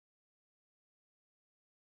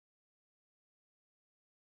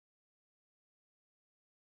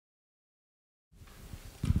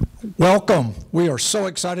Welcome. We are so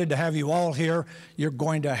excited to have you all here. You're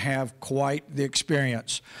going to have quite the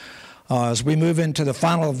experience. As we move into the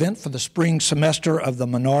final event for the spring semester of the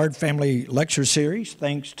Menard Family Lecture Series,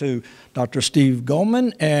 thanks to Dr. Steve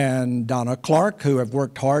Goldman and Donna Clark, who have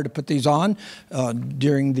worked hard to put these on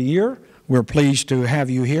during the year. We're pleased to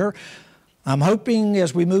have you here. I'm hoping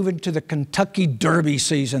as we move into the Kentucky Derby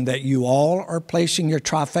season that you all are placing your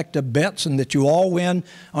trifecta bets and that you all win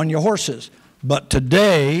on your horses. But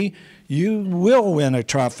today, you will win a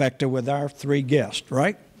trifecta with our three guests,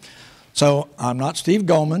 right? So I'm not Steve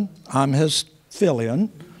Goldman. I'm his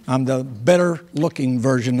fill-in. I'm the better-looking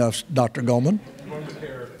version of Dr. Goldman. The one with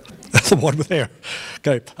hair. The one with hair.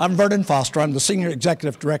 Okay. I'm Vernon Foster. I'm the Senior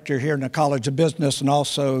Executive Director here in the College of Business and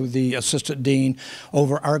also the Assistant Dean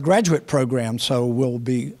over our graduate program. So we'll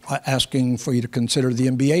be asking for you to consider the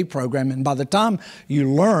MBA program. And by the time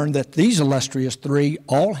you learn that these illustrious three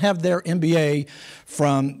all have their MBA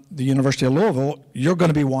from the University of Louisville, you're going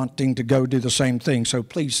to be wanting to go do the same thing. So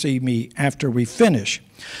please see me after we finish.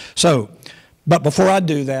 But before I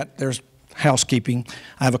do that, there's housekeeping.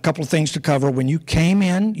 I have a couple of things to cover. When you came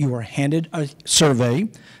in, you were handed a survey.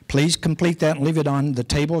 Please complete that and leave it on the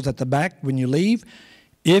tables at the back when you leave.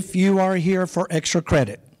 If you are here for extra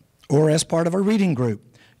credit or as part of a reading group,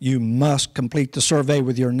 you must complete the survey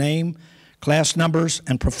with your name, class numbers,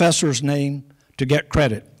 and professor's name to get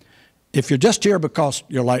credit. If you're just here because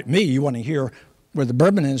you're like me, you want to hear where the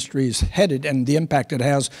bourbon industry is headed and the impact it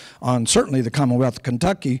has on certainly the Commonwealth of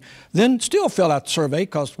Kentucky, then still fill out the survey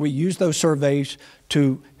because we use those surveys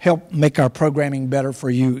to help make our programming better for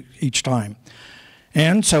you each time.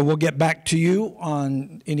 And so we'll get back to you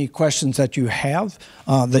on any questions that you have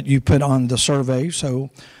that you put on the survey. So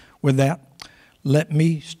with that, let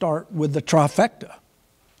me start with the trifecta.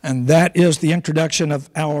 And that is the introduction of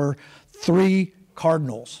our three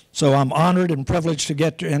cardinals. So I'm honored and privileged to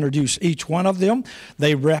get to introduce each one of them.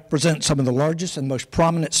 They represent some of the largest and most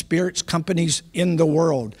prominent spirits companies in the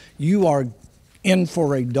world. You are in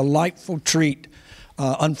for a delightful treat.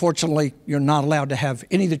 Unfortunately, you're not allowed to have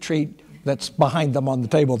any of the treat that's behind them on the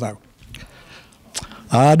table, though.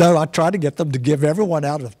 I know, I try to get them to give everyone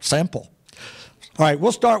out a sample. All right,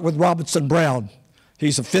 we'll start with Robinson Brown.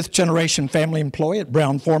 He's a fifth-generation family employee at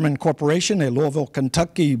Brown-Forman Corporation, a Louisville,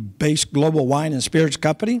 Kentucky-based global wine and spirits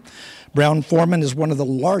company. Brown-Forman is one of the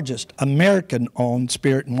largest American-owned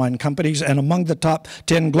spirit and wine companies and among the top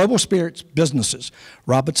 10 global spirits businesses.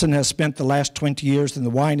 Robinson has spent the last 20 years in the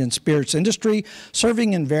wine and spirits industry,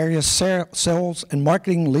 serving in various sales and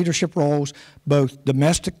marketing leadership roles, both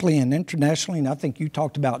domestically and internationally. And I think you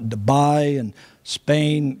talked about Dubai and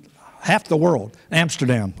Spain, half the world,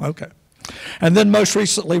 Amsterdam. Okay. And then most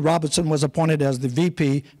recently, Robinson was appointed as the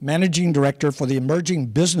VP Managing Director for the Emerging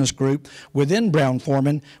Business Group within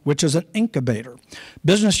Brown-Forman, which is an incubator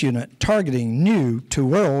business unit targeting new to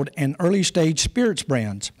world and early stage spirits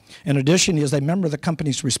brands. In addition, he is a member of the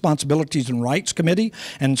company's Responsibilities and Rights Committee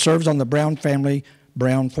and serves on the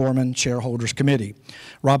Brown-Forman Shareholders Committee.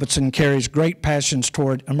 Robinson carries great passions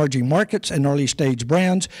toward emerging markets and early stage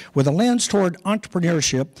brands with a lens toward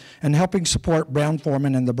entrepreneurship and helping support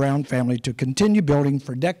Brown-Forman and the Brown family to continue building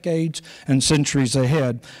for decades and centuries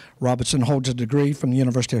ahead. Robinson holds a degree from the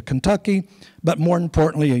University of Kentucky, but more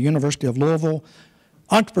importantly, a University of Louisville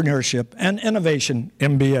Entrepreneurship and Innovation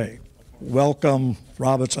MBA. Welcome,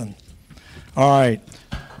 Robinson. All right,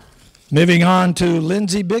 moving on to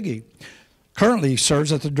Lynsey Buege. Currently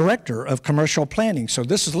serves as the Director of Commercial Planning. So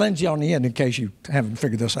this is Lynsey on the end in case you haven't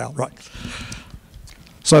figured this out, right?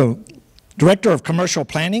 So Director of Commercial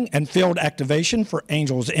Planning and Field Activation for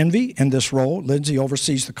Angels Envy. In this role, Lynsey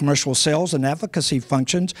oversees the commercial sales and advocacy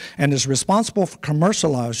functions and is responsible for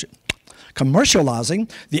commercializing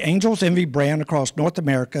the Angels Envy brand across North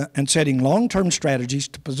America and setting long-term strategies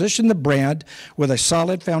to position the brand with a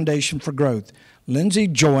solid foundation for growth. Lynsey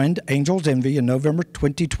joined Angels Envy in November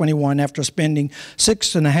 2021 after spending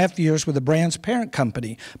 6.5 years with the brand's parent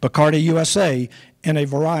company, Bacardi USA, in a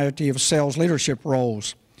variety of sales leadership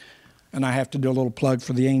roles. And I have to do a little plug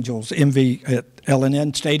for the Angels Envy at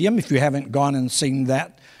L&N Stadium. If you haven't gone and seen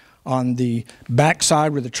that on the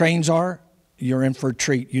backside where the trains are, you're in for a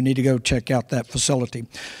treat. You need to go check out that facility.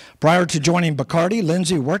 Prior to joining Bacardi,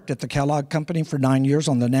 Lynsey worked at the Kellogg Company for 9 years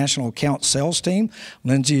on the national account sales team.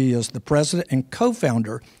 Lynsey is the president and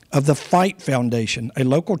co-founder of the Fight Foundation, a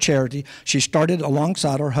local charity she started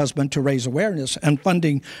alongside her husband to raise awareness and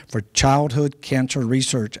funding for childhood cancer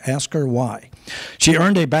research. Ask her why. She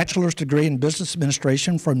earned a bachelor's degree in business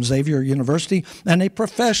administration from Xavier University and a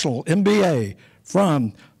professional MBA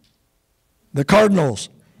from the Cardinals.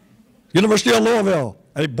 University of Louisville,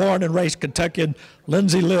 a born and raised Kentuckian,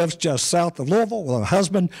 Lynsey lives just south of Louisville with her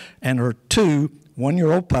husband and her 2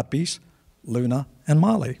 one-year-old puppies, Luna and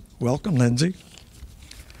Molly. Welcome, Lynsey.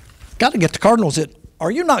 Got to get the Cardinals in.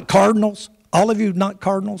 Are you not Cardinals? All of you not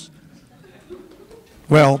Cardinals?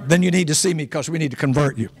 Well, then you need to see me because we need to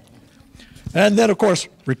convert you. And then, of course,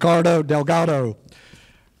 Ricardo Delgado.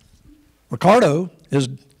 Ricardo is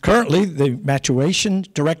currently the maturation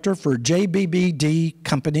director for JBBD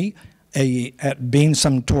Company at Beam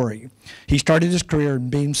Suntory. He started his career in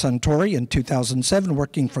Beam Suntory in 2007,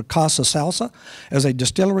 working for Casa Salsa as a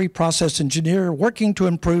distillery process engineer, working to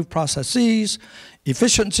improve processes,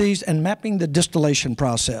 efficiencies, and mapping the distillation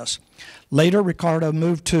process. Later, Ricardo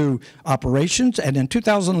moved to operations, and in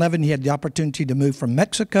 2011, he had the opportunity to move from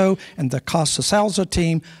Mexico and the Casa Salsa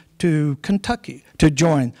team to Kentucky to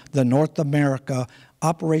join the North America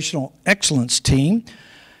Operational Excellence Team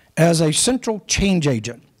as a central change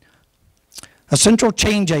agent. A central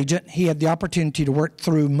change agent, he had the opportunity to work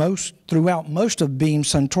throughout most of Beam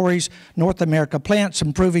Suntory's North America plants,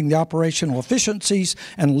 improving the operational efficiencies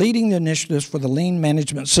and leading the initiatives for the lean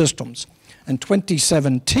management systems. In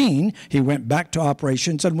 2017, he went back to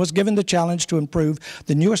operations and was given the challenge to improve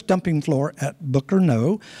the newest dumping floor at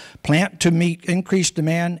Bourbon plant to meet increased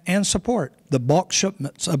demand and support the bulk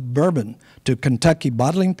shipments of bourbon to Kentucky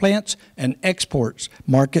bottling plants and exports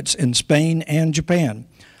markets in Spain and Japan.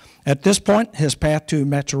 At this point, his path to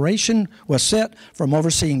maturation was set from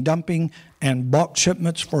overseeing dumping and bulk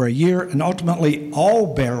shipments for a year and ultimately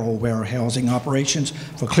all barrel warehousing operations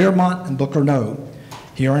for Clermont and Bourbon.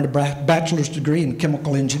 He earned a bachelor's degree in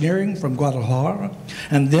chemical engineering from Guadalajara,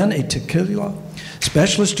 and then a tequila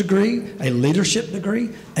specialist degree, a leadership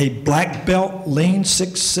degree, a black belt Lean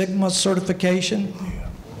Six Sigma certification,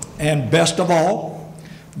 and best of all,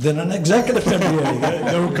 then an executive MBA,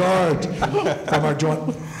 no cards, from our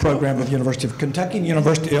joint program with the University of Kentucky and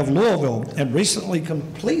University of Louisville, and recently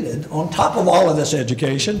completed, on top of all of this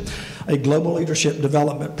education, a global leadership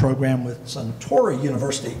development program with Suntory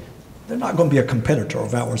University. They're not going to be a competitor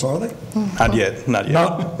of ours, are they? Not yet, not yet.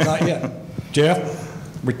 No, not yet. Jeff,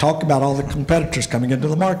 we talked about all the competitors coming into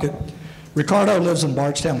the market. Ricardo lives in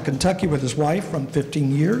Bardstown, Kentucky with his wife from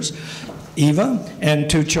 15 years, Eva, and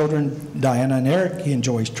 2 children, Diana and Eric. He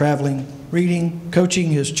enjoys traveling, reading, coaching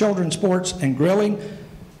his children's sports, and grilling,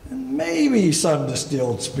 and maybe some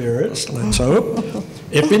distilled spirits, let's hope.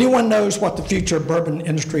 If anyone knows what the future bourbon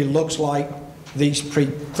industry looks like, these 3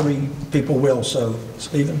 people will. So,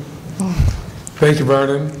 Stephen. Thank you,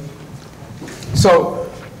 Vernon. So,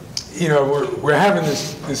 you know, we're having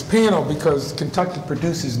this panel because Kentucky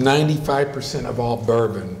produces 95% of all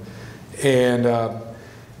bourbon. And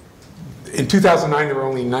in 2009, there were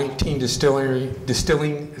only 19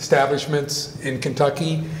 distilling establishments in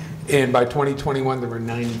Kentucky. And by 2021, there were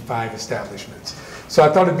 95 establishments. So I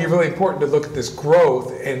thought it'd be really important to look at this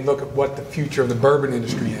growth and look at what the future of the bourbon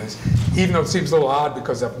industry is, even though it seems a little odd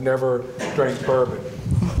because I've never drank bourbon.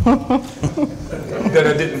 That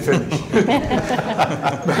I didn't finish.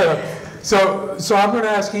 So I'm going to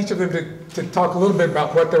ask each of them to talk a little bit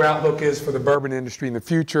about what their outlook is for the bourbon industry in the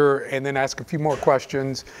future, and then ask a few more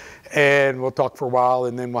questions, and we'll talk for a while,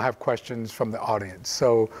 and then we'll have questions from the audience.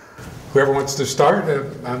 So whoever wants to start,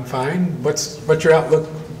 I'm fine. What's your outlook,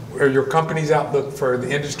 or your company's outlook for the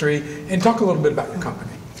industry, and talk a little bit about your company.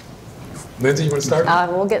 Lynsey, you want to start?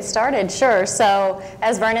 We'll get started, sure. So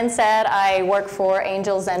as Vernon said, I work for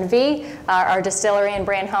Angel's Envy. Our distillery and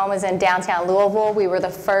brand home is in downtown Louisville. We were the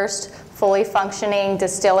first fully functioning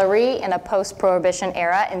distillery in a post-prohibition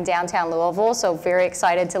era in downtown Louisville, so very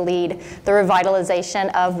excited to lead the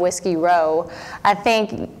revitalization of Whiskey Row. I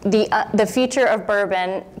think the future of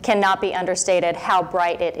bourbon cannot be understated how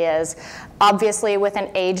bright it is. Obviously, with an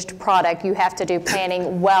aged product, you have to do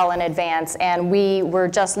planning well in advance, and we were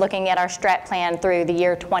just looking at our strat plan through the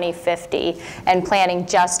year 2050 and planning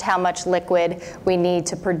just how much liquid we need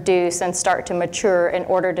to produce and start to mature in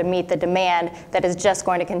order to meet the demand that is just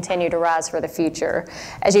going to continue to rise for the future.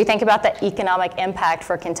 As you think about the economic impact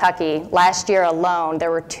for Kentucky, last year alone, there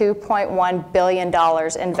were $2.1 billion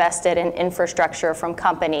invested in infrastructure from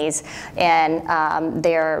companies and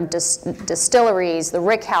their distilleries, the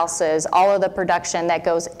rick houses, all of the production that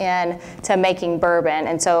goes in to making bourbon.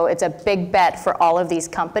 And so it's a big bet for all of these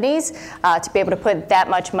companies to be able to put that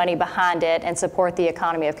much money behind it and support the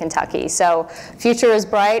economy of Kentucky. So future is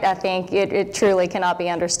bright. I think it truly cannot be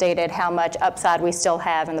understated how much upside we still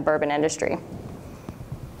have in the bourbon industry.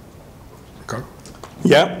 Okay.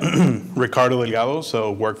 Yeah, Ricardo Delgado,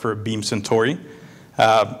 so work for Beam Suntory.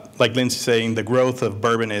 Like Lynsey saying, the growth of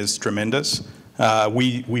bourbon is tremendous.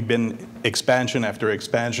 We've been expansion after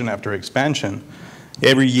expansion after expansion.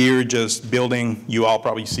 every year just building. You all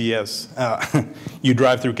probably see as you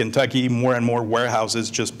drive through Kentucky, more and more warehouses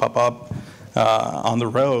just pop up on the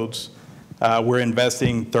roads. We're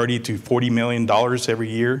investing $30 to $40 million every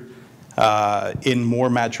year in more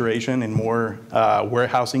maturation, in more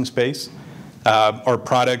warehousing space. Our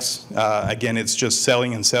products, again, it's just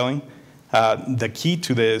selling and selling. The key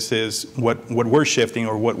to this is what we're shifting,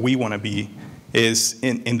 or what we want to be, is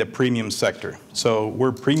in the premium sector. So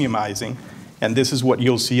we're premiumizing, and this is what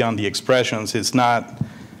you'll see on the expressions. It's not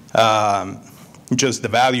just the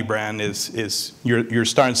value brand. You're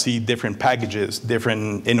starting to see different packages,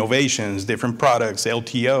 different innovations, different products,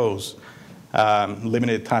 LTOs,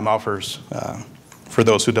 limited time offers, for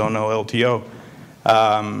those who don't know LTO.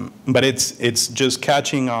 But it's just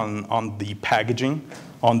catching on the packaging,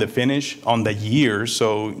 on the finish, on the years.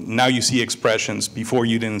 So now you see expressions. Before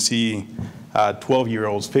you didn't see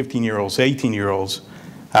 12-year-olds, 15-year-olds, 18-year-olds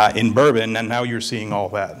in bourbon, and now you're seeing all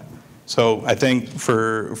that. So I think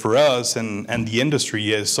for us and the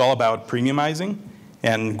industry, it's all about premiumizing,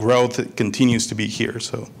 and growth continues to be here.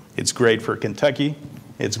 So it's great for Kentucky.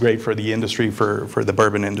 It's great for the industry, for the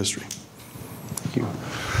bourbon industry. Thank you.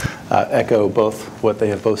 Echo both what they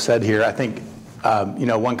have both said here. I think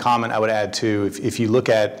one comment I would add too, if you look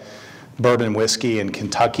at bourbon whiskey in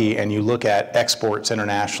Kentucky and you look at exports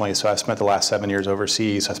internationally, so I spent the last 7 years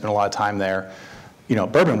overseas, I spent a lot of time there.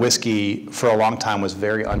 Bourbon whiskey for a long time was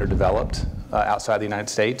very underdeveloped outside the United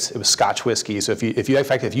States. It was Scotch whiskey. So if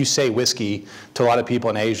you say whiskey to a lot of people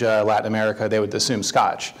in Asia, Latin America, they would assume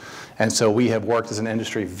Scotch. And so we have worked as an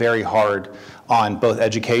industry very hard on both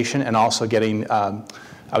education and also getting, I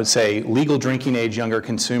would say, legal drinking age younger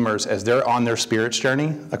consumers, as they're on their spirits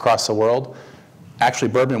journey across the world. Actually,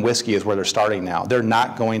 bourbon whiskey is where they're starting now. They're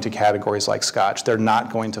not going to categories like Scotch. They're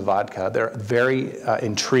not going to vodka. They're very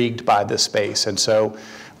intrigued by this space. And so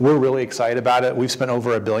we're really excited about it. We've spent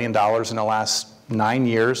over $1 billion in the last 9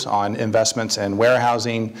 years on investments in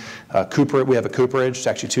warehousing. We have a cooperage. It's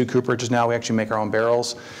actually 2 cooperages now. We actually make our own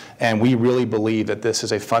barrels. And we really believe that this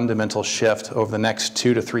is a fundamental shift over the next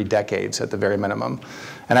 2 to 3 decades at the very minimum.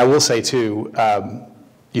 And I will say, too,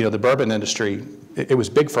 the bourbon industry, it was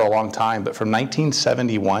big for a long time, but from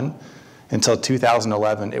 1971 until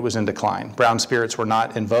 2011, it was in decline. Brown spirits were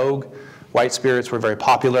not in vogue. White spirits were very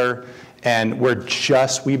popular. And we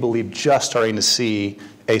believe, just starting to see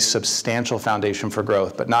a substantial foundation for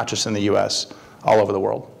growth, but not just in the US, all over the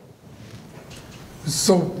world.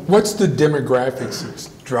 So what's the demographics that's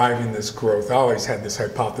driving this growth? I always had this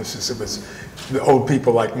hypothesis. It was the old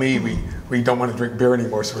people like me, we don't want to drink beer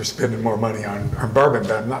anymore, so we're spending more money on bourbon,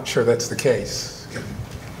 but I'm not sure that's the case.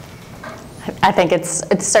 I think it's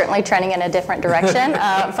certainly trending in a different direction.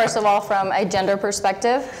 First of all, from a gender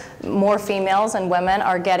perspective, more females and women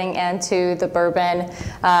are getting into the bourbon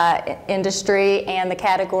industry and the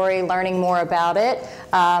category, learning more about it.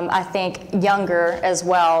 I think younger as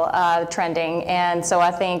well, trending. And so I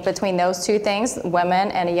think between those two things, women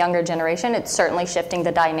and a younger generation, it's certainly shifting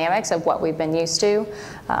the dynamics of what we've been used to.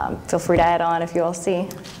 Feel free to add on if you all see.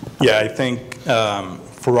 Yeah, I think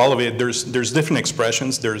for all of it, there's different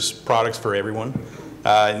expressions. There's products for everyone.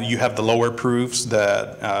 You have the lower proofs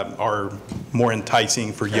that are more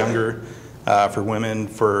enticing for younger, for women,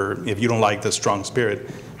 for if you don't like the strong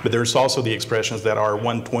spirit. But there's also the expressions that are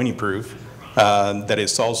 120 proof that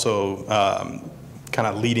is also kind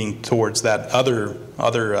of leading towards that other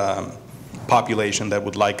population that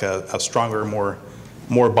would like a stronger,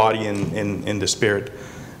 more body in the spirit.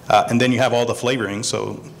 And then you have all the flavoring,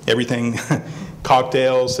 so everything,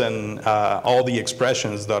 cocktails and all the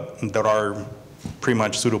expressions that are pretty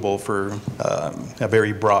much suitable for a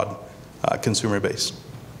very broad consumer base.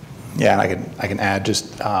 Yeah, and I can add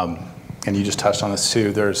just, and you just touched on this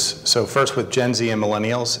too. So first with Gen Z and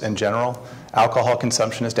millennials in general, alcohol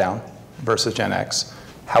consumption is down versus Gen X.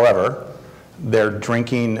 However, they're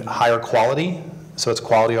drinking higher quality, so it's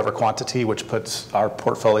quality over quantity, which puts our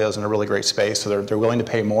portfolios in a really great space. So they're willing to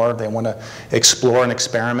pay more. They want to explore and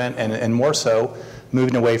experiment, and more so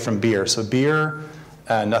moving away from beer. So beer,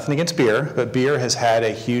 nothing against beer, but beer has had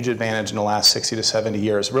a huge advantage in the last 60 to 70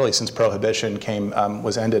 years, really since Prohibition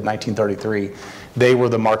was ended in 1933. They were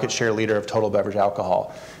the market share leader of total beverage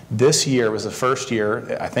alcohol. This year was the first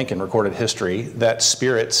year, I think in recorded history, that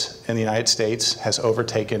spirits in the United States has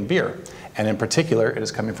overtaken beer. And in particular, it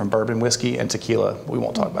is coming from bourbon whiskey and tequila. We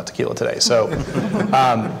won't talk about tequila today. So,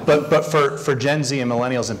 but for Gen Z and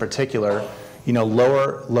millennials in particular,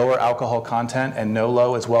 lower alcohol content and no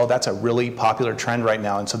low as well, that's a really popular trend right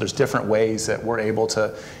now. And so there's different ways that we're able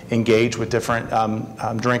to engage with different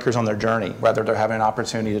drinkers on their journey, whether they're having an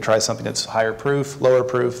opportunity to try something that's higher proof, lower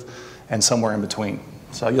proof, and somewhere in between.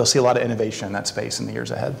 So you'll see a lot of innovation in that space in the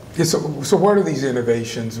years ahead. Yeah, so what are these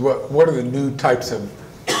innovations? What are the new types of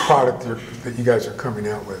product that you guys are coming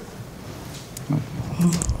out with?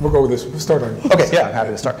 We'll go with this. We'll start on. Okay, yeah, I'm happy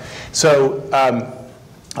to start. So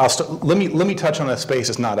let me touch on a space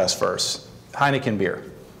that's not us first. Heineken beer.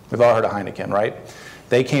 We've all heard of Heineken, right?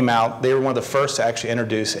 They came out. They were one of the first to actually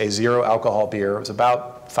introduce a zero alcohol beer. It was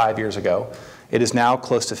about 5 years ago. It is now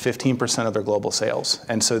close to 15% of their global sales.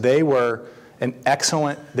 And so they were an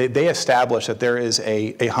excellent, they established that there is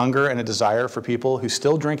a hunger and a desire for people who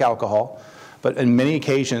still drink alcohol, but in many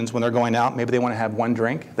occasions when they're going out, maybe they want to have one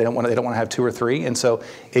drink. They don't want to have two or three. And so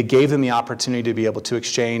it gave them the opportunity to be able to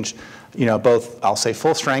exchange, both, I'll say,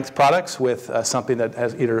 full strength products with something that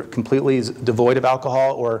has either completely is devoid of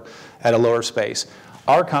alcohol or at a lower space.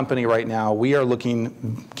 Our company right now, we are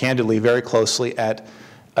looking candidly very closely at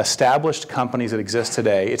established companies that exist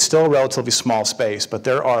today. It's still a relatively small space, but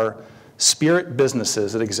there are spirit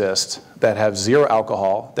businesses that exist that have zero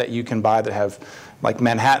alcohol that you can buy, that have like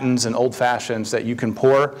Manhattans and Old Fashions that you can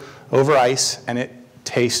pour over ice and it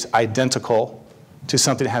tastes identical to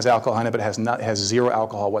something that has alcohol in it, but it has zero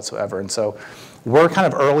alcohol whatsoever. And so we're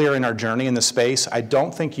kind of earlier in our journey in the space. I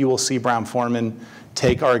don't think you will see Brown-Forman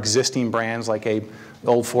take our existing brands like a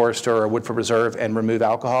Old Forester or a Woodford Reserve and remove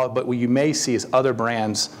alcohol, but what you may see is other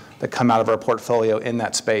brands that come out of our portfolio in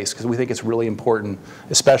that space, because we think it's really important,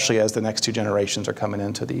 especially as the next two generations are coming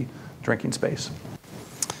into the drinking space.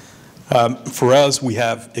 For us, we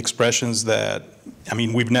have expressions that,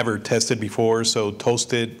 we've never tested before, so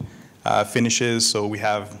toasted finishes, so we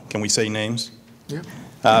have, can we say names? Yeah.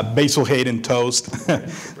 Basil Hayden toast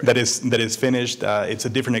that is finished. It's a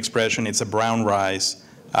different expression. It's a brown rice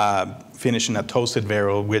finished in a toasted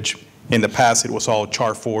barrel, which in the past it was all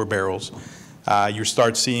char 4 barrels. You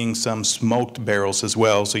start seeing some smoked barrels as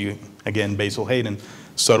well. So again, Basil Hayden,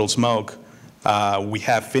 subtle smoke. We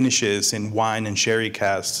have finishes in wine and sherry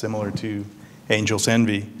casks, similar to Angel's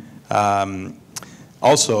Envy.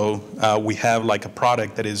 Also, we have like a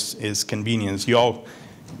product that is convenience.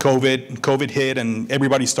 COVID hit and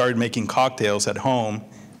everybody started making cocktails at home.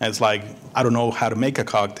 And it's like, I don't know how to make a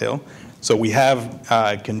cocktail. So we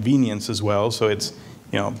have convenience as well. So it's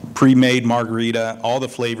pre-made margarita, all the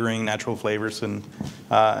flavoring, natural flavors, and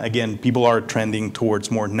again, people are trending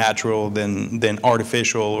towards more natural than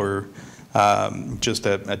artificial or just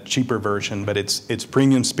a cheaper version. But it's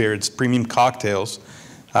premium spirits, premium cocktails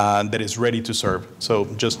that is ready to serve. So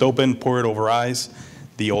just open, pour it over ice.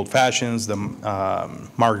 The old fashions, the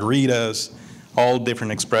margaritas, all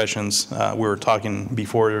different expressions. We were talking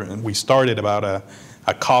before we started about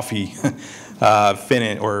a coffee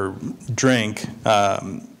finish or drink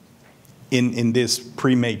in this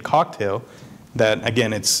pre-made cocktail that,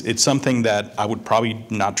 again, it's something that I would probably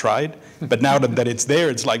not try it, but now that it's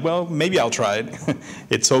there, it's like, well, maybe I'll try it.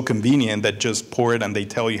 It's so convenient that just pour it and they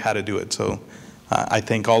tell you how to do it. So I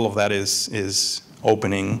think all of that is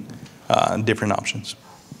opening different options.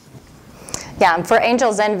 Yeah, and for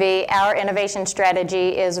Angel's Envy, our innovation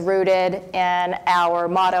strategy is rooted in our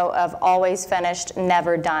motto of always finished,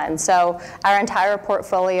 never done. So our entire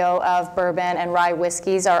portfolio of bourbon and rye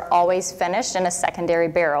whiskeys are always finished in a secondary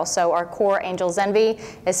barrel. So our core Angel's Envy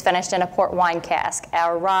is finished in a port wine cask.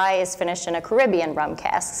 Our rye is finished in a Caribbean rum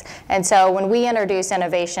cask. And so when we introduce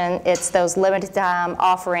innovation, it's those limited time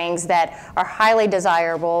offerings that are highly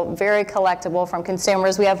desirable, very collectible from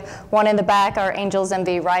consumers. We have one in the back, our Angel's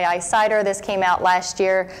Envy Rye Ice Cider. This came out last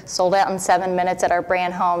year, sold out in 7 minutes at our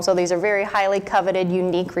brand home. So these are very highly coveted,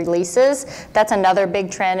 unique releases. That's another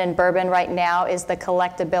big trend in bourbon right now, is the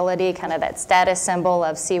collectability, kind of that status symbol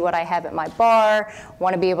of see what I have at my bar,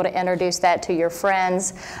 want to be able to introduce that to your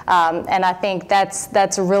friends. And I think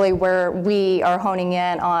that's really where we are honing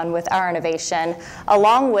in on with our innovation,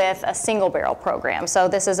 along with a single barrel program. So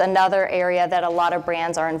this is another area that a lot of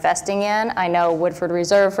brands are investing in. I know Woodford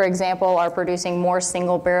Reserve, for example, are producing more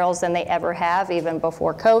single barrels than they ever have, even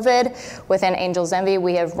before COVID. Within Angel's Envy,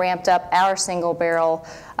 we have ramped up our single barrel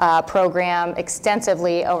program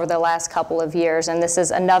extensively over the last couple of years, and this is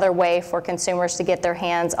another way for consumers to get their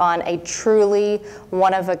hands on a truly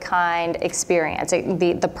one-of-a-kind experience.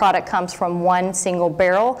 The product comes from one single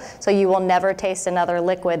barrel, so you will never taste another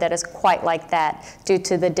liquid that is quite like that due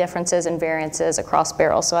to the differences and variances across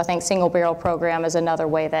barrels. So I think single barrel program is another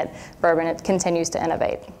way that bourbon continues to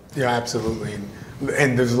innovate. Yeah, absolutely.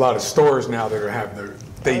 And there's a lot of stores now that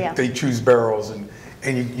they choose barrels, and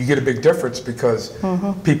you get a big difference because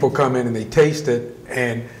people come in and they taste it,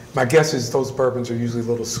 and my guess is those bourbons are usually a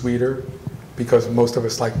little sweeter because most of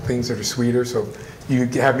us like things that are sweeter. So you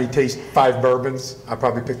have me taste 5 bourbons, I'll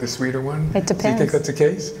probably pick the sweeter one. It depends. Do you think that's the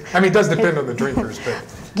case? I mean, it does depend on the drinkers, but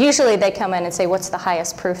Usually they come in and say, what's the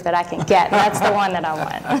highest proof that I can get? And that's the one that I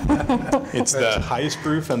want. It's the highest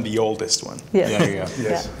proof and the oldest one. Yes. There you go.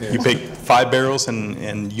 Yes. Yeah. Yes. You pick 5 barrels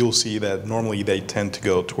and you'll see that normally they tend to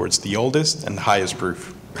go towards the oldest and highest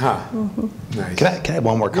proof. Huh. Nice. Can I add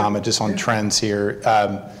one more comment just on trends here?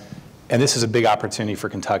 And this is a big opportunity for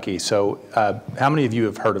Kentucky. So how many of you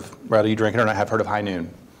have heard of, whether you drink it or not, have heard of High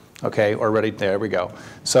Noon? Okay, or ready, there we go.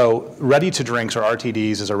 So ready to drinks, or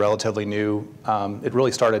RTDs, is a relatively new, it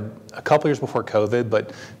really started a couple years before COVID,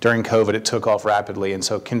 but during COVID it took off rapidly. And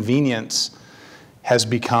so convenience has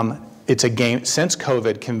become, it's a game, since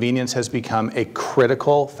COVID, convenience has become a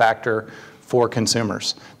critical factor for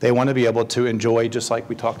consumers. They want to be able to enjoy, just like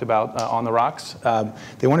we talked about on the rocks,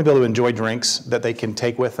 they want to be able to enjoy drinks that they can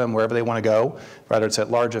take with them wherever they want to go, whether it's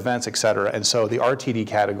at large events, et cetera. And so the RTD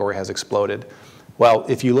category has exploded. Well,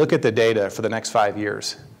 if you look at the data for the next 5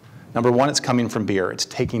 years, number one, it's coming from beer. It's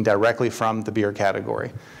taking directly from the beer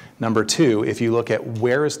category. Number two, if you look at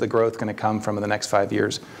where is the growth going to come from in the next 5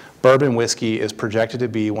 years, bourbon whiskey is projected to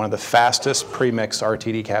be one of the fastest pre-mixed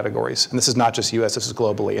RTD categories. And this is not just US, this is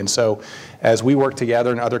globally. And so as we work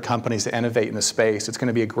together and other companies to innovate in the space, it's going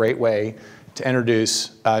to be a great way to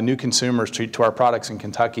introduce new consumers to our products in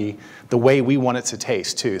Kentucky the way we want it to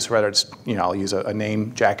taste too. So whether it's, I'll use a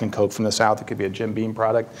name, Jack and Coke from the South, it could be a Jim Beam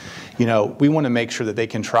product. We want to make sure that they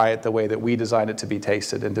can try it the way that we designed it to be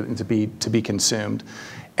tasted and to be consumed.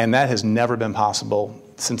 And that has never been possible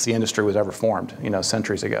since the industry was ever formed,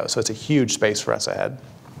 centuries ago. So it's a huge space for us ahead.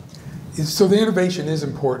 So the innovation is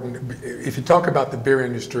important. If you talk about the beer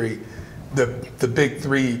industry, the big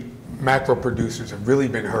 3 macro producers have really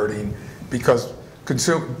been hurting because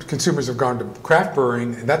consumers have gone to craft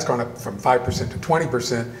brewing, and that's gone up from 5% to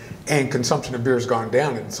 20%, and consumption of beer has gone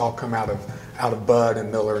down, and it's all come out of Bud and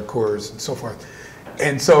Miller and Coors and so forth.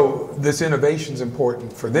 And so this innovation is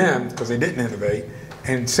important for them because they didn't innovate.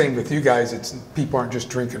 And same with you guys, people aren't just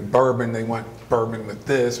drinking bourbon, they want bourbon with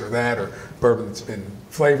this or that, or bourbon that's been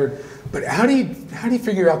flavored. But how do you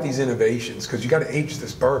figure out these innovations? Because you got to age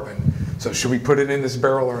this bourbon. So should we put it in this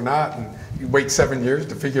barrel or not? And you wait 7 years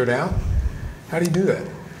to figure it out? How do you do that?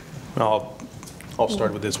 I'll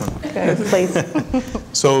start with this one. Okay,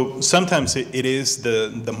 please. So sometimes it is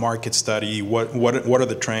the market study. What are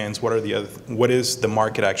the trends? What is the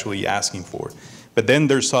market actually asking for? But then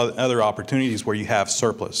there's other opportunities where you have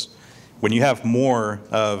surplus. When you have more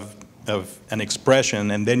of an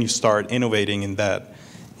expression, and then you start innovating in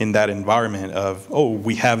that environment of, oh,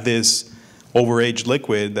 we have this overaged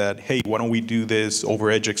liquid that, hey, why don't we do this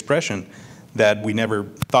overaged expression that we never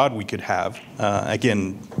thought we could have.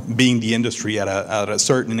 Again, being the industry at a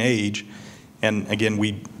certain age, and again,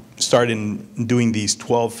 we started doing these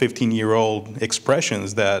 12, 15-year-old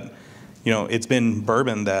expressions that, it's been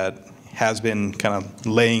bourbon that has been kind of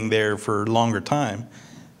laying there for a longer time,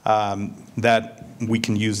 that we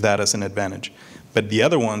can use that as an advantage. But the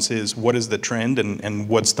other ones is what is the trend and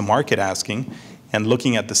what's the market asking? And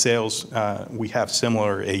looking at the sales, we have a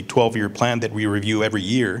 12-year plan that we review every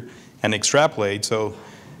year and extrapolate. So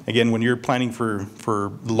again, when you're planning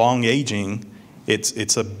for long aging,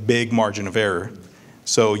 it's a big margin of error.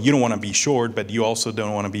 So you don't want to be short, but you also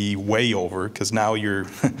don't want to be way over, because now you're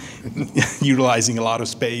utilizing a lot of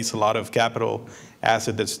space, a lot of capital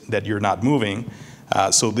asset that you're not moving.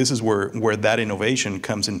 So this is where that innovation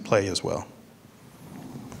comes in play as well.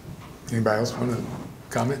 Anybody else want to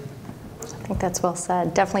comment? I think that's well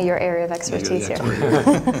said. Definitely your area of expertise here.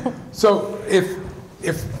 So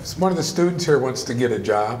if one of the students here wants to get a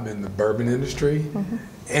job in the bourbon industry,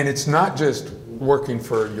 and it's not just working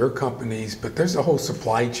for your companies, but there's a whole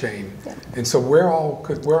supply chain. Yeah. And so where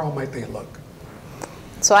all might they look?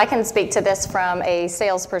 So I can speak to this from a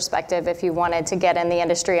sales perspective if you wanted to get in the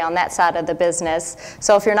industry on that side of the business.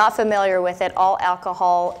 So if you're not familiar with it, all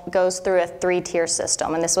alcohol goes through a 3-tier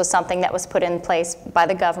system. And this was something that was put in place by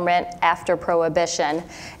the government after Prohibition.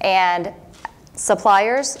 And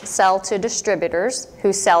suppliers sell to distributors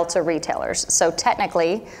who sell to retailers. So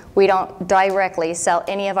technically, we don't directly sell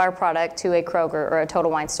any of our product to a Kroger or a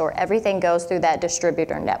Total Wine store. Everything goes through that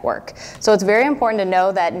distributor network. So it's very important to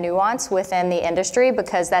know that nuance within the industry,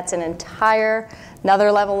 because that's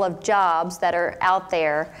another level of jobs that are out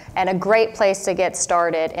there, and a great place to get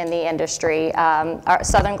started in the industry. Our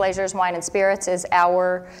Southern Glazers Wine and Spirits is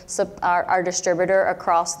our distributor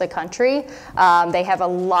across the country. They have a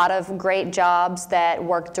lot of great jobs that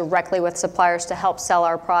work directly with suppliers to help sell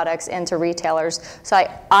our products into retailers. So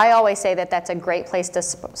I I always say that that's a great place to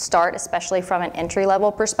start, especially from an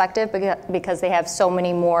entry-level perspective, because they have so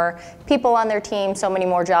many more people on their team, so many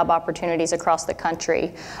more job opportunities across the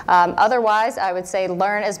country. Otherwise, I would say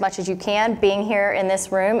learn as much as you can. Being here in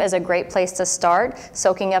this room is a great place to start,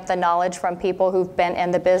 soaking up the knowledge from people who've been in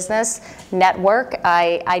the business. Network.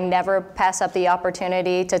 I never pass up the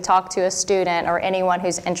opportunity to talk to a student or anyone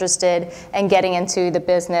who's interested in getting into the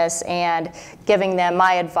business and giving them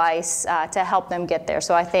my advice to help them get there.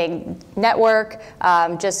 So I think network,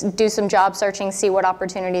 just do some job searching, see what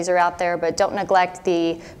opportunities are out there, but don't neglect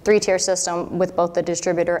the three-tier system with both the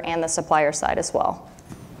distributor and the supplier side as well.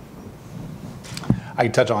 I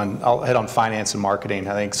can touch on, I'll hit on finance and marketing,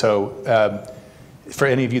 I think. So for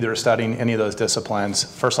any of you that are studying any of those disciplines,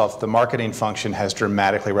 first off, the marketing function has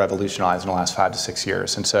dramatically revolutionized in the last 5 to 6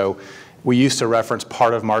 years. And so we used to reference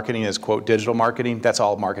part of marketing as, quote, digital marketing. That's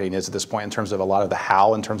all marketing is at this point in terms of a lot of the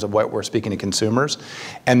how, in terms of what we're speaking to consumers.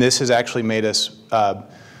 And this has actually made us,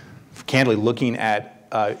 candidly, looking at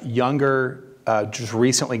younger, just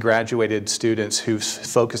recently graduated students who've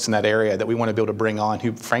focused in that area that we want to be able to bring on,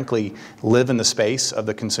 who frankly live in the space of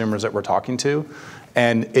the consumers that we're talking to.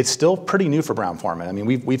 And it's still pretty new for Brown-Forman. I mean,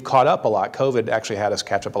 we've caught up a lot. COVID actually had us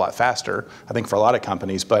catch up a lot faster, I think, for a lot of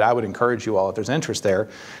companies. But I would encourage you all, if there's interest there,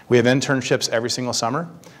 we have internships every single summer.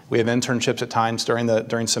 We have internships at times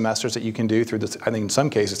during semesters that you can do through this, I think in some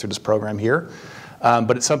cases through this program here.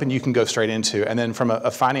 But it's something you can go straight into. And then from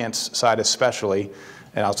a finance side especially,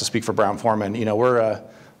 and I'll just speak for Brown-Forman, you know,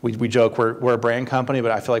 we joke we're a brand company, but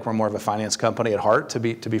I feel like we're more of a finance company at heart, to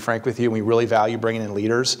be frank with you. And we really value bringing in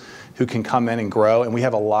leaders who can come in and grow. And we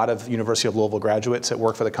have a lot of University of Louisville graduates that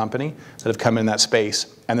work for the company that have come in that space.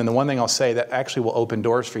 And then the one thing I'll say that actually will open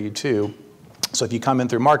doors for you too. So if you come in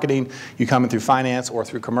through marketing, you come in through finance or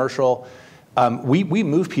through commercial, we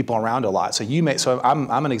move people around a lot. So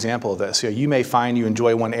I'm an example of this. You may find you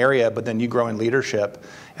enjoy one area, but then you grow in leadership,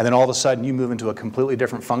 and then all of a sudden you move into a completely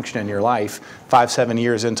different function in your life 5-7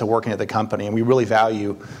 years into working at the company. And we really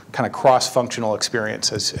value kind of cross-functional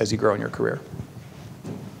experience as you grow in your career.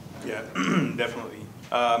 Yeah, definitely.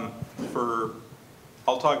 I'll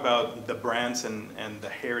talk about the brands and the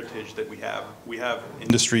heritage that we have. We have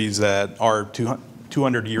industries that are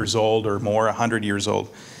 200 years old or more, 100 years old.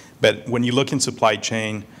 But when you look in supply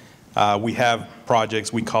chain, we have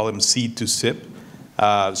projects, we call them seed to sip.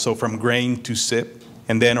 So from grain to sip.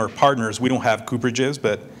 And then our partners, we don't have cooperages,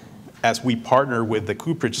 but as we partner with the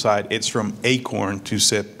cooperage side, it's from acorn to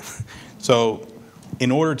sip. So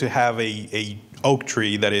in order to have a oak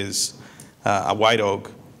tree that is a white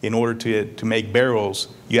oak, in order to make barrels,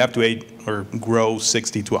 you have to grow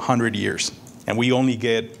 60 to 100 years. And we only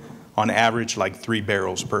get, on average, like 3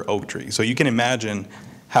 barrels per oak tree. So you can imagine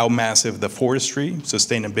how massive the forestry,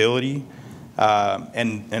 sustainability,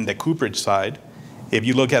 and the cooperage side. If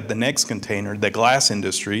you look at the next container, the glass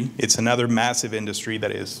industry, it's another massive industry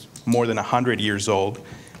that is more than 100 years old,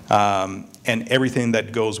 and everything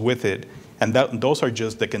that goes with it. And those are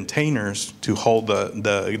just the containers to hold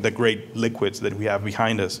the great liquids that we have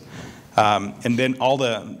behind us. And then all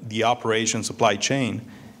the operation supply chain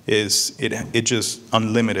is just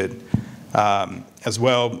unlimited. As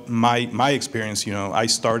well, my experience, you know, I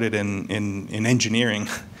started in engineering,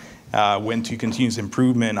 went to continuous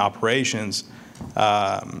improvement operations.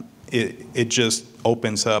 It just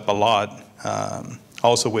opens up a lot.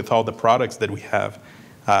 Also, with all the products that we have,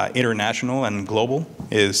 international and global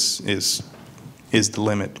is the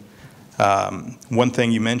limit. One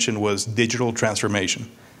thing you mentioned was digital transformation.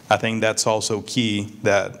 I think that's also key.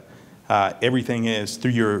 That everything is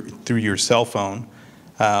through your cell phone.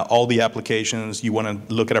 All the applications, you want to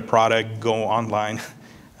look at a product, go online,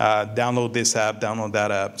 download this app, download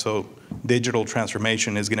that app. So digital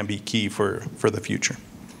transformation is going to be key for the future.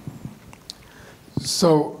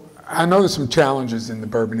 So I know there's some challenges in the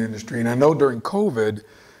bourbon industry, and I know during COVID,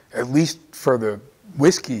 at least for the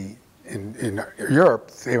whiskey in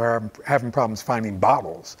Europe, they were having problems finding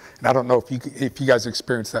bottles. And I don't know if you guys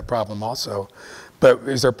experienced that problem also, but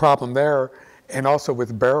is there a problem there? And also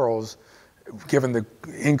with barrels, given the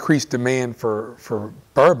increased demand for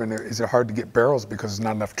bourbon, is it hard to get barrels because there's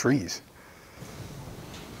not enough trees?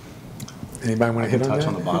 Anybody want to hit on that? Touch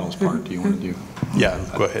on the bottles part. Do you want to do? Yeah,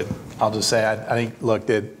 go ahead. I'll just say, I think, look,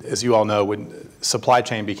 as you all know, when supply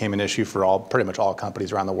chain became an issue for pretty much all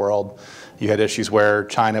companies around the world, you had issues where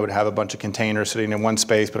China would have a bunch of containers sitting in one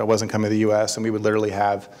space, but it wasn't coming to the U.S., and we would literally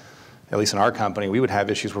have, at least in our company, we would have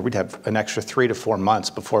issues where we'd have an extra 3 to 4 months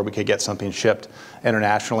before we could get something shipped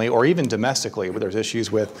internationally or even domestically, where there's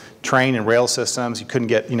issues with train and rail systems. You couldn't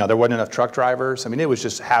get, there wasn't enough truck drivers. I mean, it was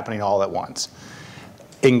just happening all at once.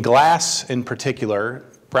 In glass in particular,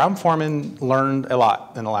 Brown-Forman learned a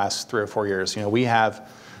lot in the last 3 or 4 years. You know, we have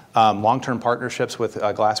long-term partnerships with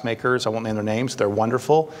glass makers. I won't name their names. They're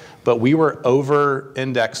wonderful. But we were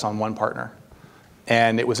over-indexed on one partner.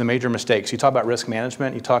 And it was a major mistake. So you talk about risk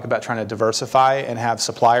management. You talk about trying to diversify and have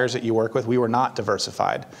suppliers that you work with. We were not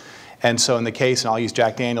diversified. And so in the case, and I'll use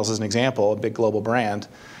Jack Daniel's as an example, a big global brand,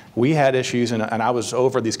 we had issues, and I was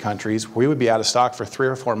over these countries. We would be out of stock for 3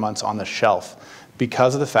 or 4 months on the shelf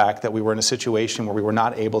because of the fact that we were in a situation where we were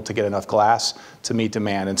not able to get enough glass to meet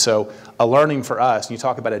demand. And so a learning for us, and you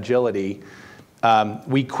talk about agility,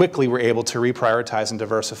 we quickly were able to reprioritize and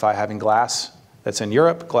diversify, having glass that's in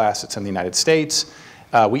Europe, glass that's in the United States.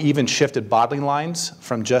 We even shifted bottling lines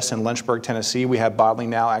from just in Lynchburg, Tennessee. We have bottling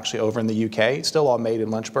now actually over in the UK. It's still all made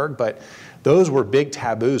in Lynchburg, but those were big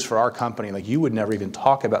taboos for our company. Like, you would never even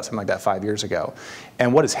talk about something like that 5 years ago.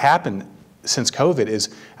 And what has happened since COVID is,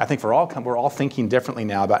 I think we're all thinking differently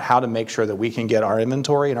now about how to make sure that we can get our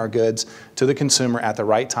inventory and our goods to the consumer at the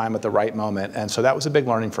right time, at the right moment. And so that was a big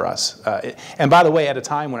learning for us. And by the way, at a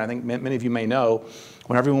time when I think many of you may know,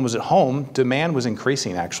 when everyone was at home, demand was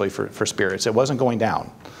increasing actually for spirits. It wasn't going down.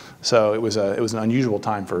 So it was an unusual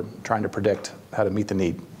time for trying to predict how to meet the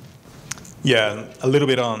need. Yeah, a little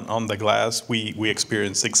bit on the glass, we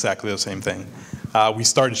experienced exactly the same thing. We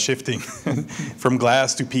started shifting from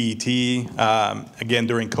glass to PET. Again,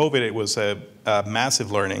 during COVID, it was a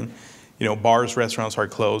massive learning. You know, bars, restaurants are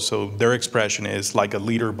closed, so their expression is like a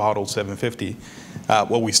liter bottle, $7.50.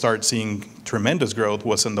 What we started seeing tremendous growth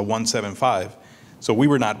was in the 1.75. So we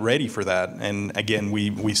were not ready for that. And again,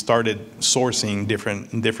 we started sourcing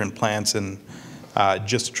different plants and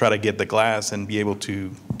just to try to get the glass and be able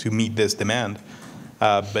to meet this demand.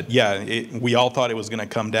 But yeah, we all thought it was going to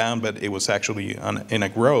come down, but it was actually in a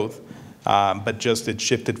growth. But just it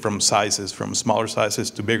shifted from sizes, from smaller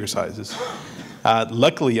sizes to bigger sizes.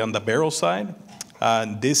 Luckily, on the barrel side,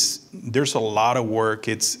 there's a lot of work.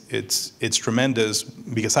 It's tremendous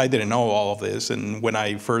because I didn't know all of this, and when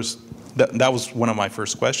I first that was one of my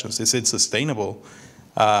first questions: is it sustainable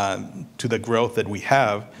to the growth that we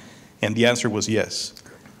have? And the answer was yes.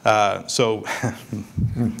 So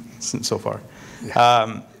far.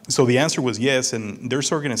 So the answer was yes, and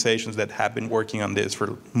there's organizations that have been working on this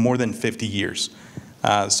for more than 50 years.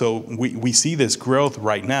 So we see this growth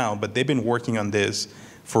right now, but they've been working on this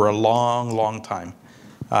for a long, long time.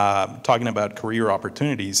 Talking about career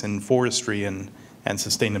opportunities in forestry and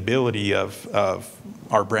sustainability of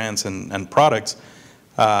our brands and products.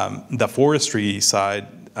 The forestry side,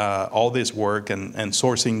 all this work and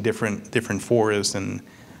sourcing different forests and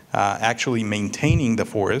actually maintaining the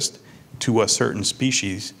forest to a certain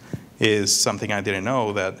species is something I didn't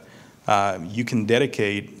know, that you can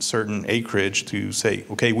dedicate certain acreage to say,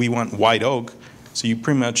 okay, we want white oak, so you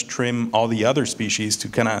pretty much trim all the other species to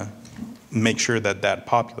kind of make sure that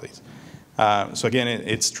populates. So again,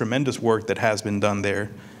 it's tremendous work that has been done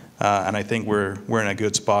there, and I think we're in a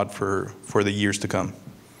good spot for the years to come.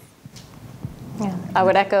 Yeah, I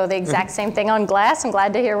would echo the exact same thing on glass. I'm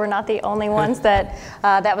glad to hear we're not the only ones that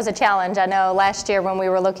was a challenge. I know last year when we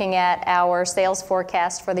were looking at our sales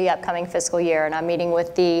forecast for the upcoming fiscal year, and I'm meeting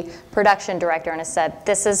with the production director, and I said,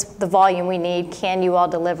 this is the volume we need. Can you all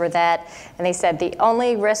deliver that? And they said the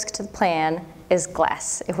only risk to the plan is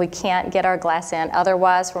glass. If we can't get our glass in,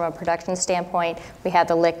 otherwise from a production standpoint, we have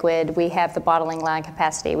the liquid, we have the bottling line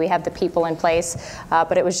capacity, we have the people in place,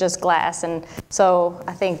 but it was just glass. And so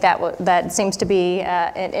I think that seems to be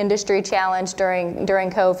an industry challenge during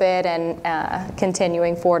COVID and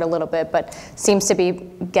continuing forward a little bit, but seems to be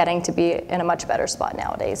getting to be in a much better spot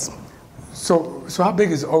nowadays. So how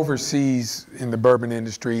big is overseas in the bourbon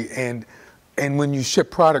industry? And when you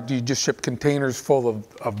ship product, do you just ship containers full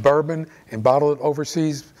of bourbon and bottle it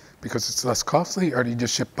overseas because it's less costly, or do you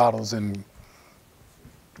just ship bottles in?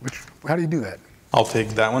 How do you do that? I'll take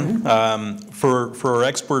that one. For our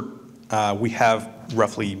export, we have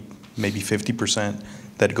roughly maybe 50%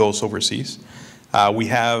 that goes overseas. We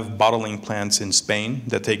have bottling plants in Spain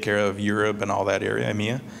that take care of Europe and all that area,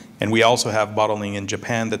 EMEA. And we also have bottling in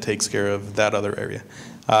Japan that takes care of that other area.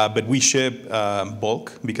 But we ship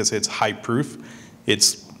bulk because it's high proof.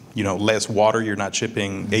 It's less water. You're not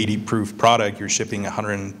shipping 80 proof product. You're shipping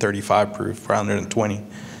 135 proof or 120.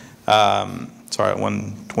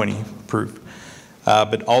 120 proof.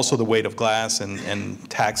 But also the weight of glass and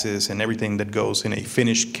taxes and everything that goes in a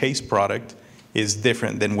finished case product is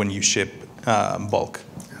different than when you ship bulk.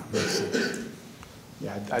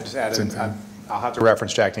 Yeah, I just added. I'll have to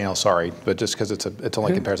reference Jack Daniel's, sorry, but just because it's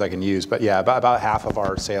only comparison I can use. But yeah, about half of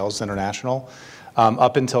our sales international.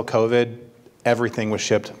 Up until COVID, everything was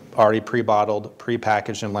shipped already pre-bottled,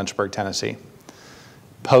 pre-packaged in Lynchburg, Tennessee.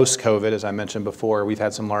 Post-COVID, as I mentioned before, we've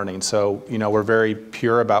had some learning. So, we're very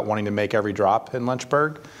pure about wanting to make every drop in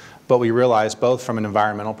Lynchburg, but we realize both from an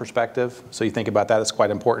environmental perspective, so you think about that, it's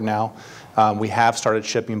quite important now. We have started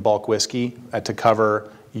shipping bulk whiskey to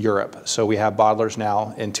cover Europe. So we have bottlers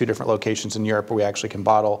now in 2 different locations in Europe where we actually can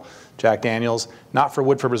bottle Jack Daniels, not for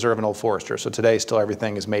Woodford Reserve and Old Forester. So today still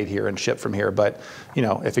everything is made here and shipped from here, but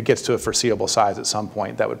if it gets to a foreseeable size at some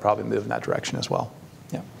point, that would probably move in that direction as well.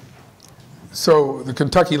 Yeah. So the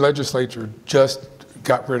Kentucky legislature just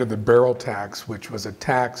got rid of the barrel tax, which was a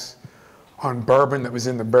tax on bourbon that was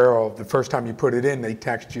in the barrel. The first time you put it in, they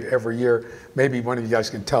taxed you every year. Maybe one of you guys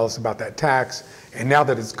can tell us about that tax. And now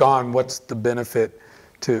that it's gone, what's the benefit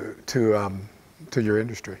to your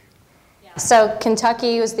industry? So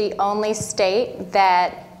Kentucky was the only state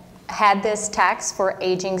that had this tax for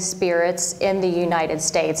aging spirits in the United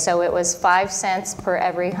States. So it was 5 cents per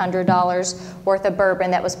every $100 worth of bourbon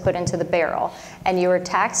that was put into the barrel. And you were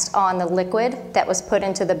taxed on the liquid that was put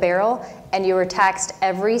into the barrel, and you were taxed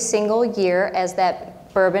every single year as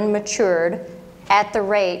that bourbon matured at the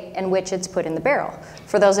rate in which it's put in the barrel.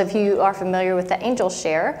 For those of you who are familiar with the angel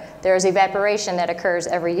share, there's evaporation that occurs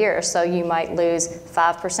every year. So you might lose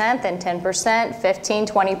 5%, then 10%, 15,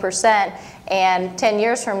 20%, and 10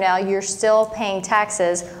 years from now, you're still paying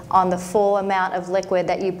taxes on the full amount of liquid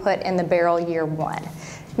that you put in the barrel year 1.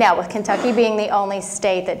 Now, with Kentucky being the only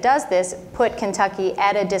state that does this, put Kentucky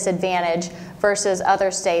at a disadvantage versus other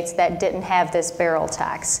states that didn't have this barrel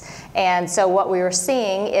tax. And so what we were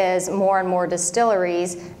seeing is more and more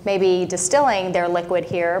distilleries maybe distilling their liquid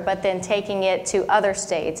here, but then taking it to other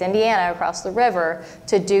states, Indiana, across the river,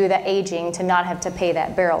 to do the aging, to not have to pay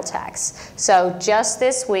that barrel tax. So just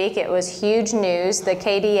this week, it was huge news. The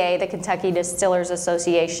KDA, the Kentucky Distillers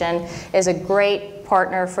Association, is a great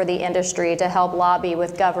partner for the industry to help lobby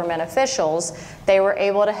with government officials. They were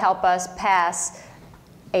able to help us pass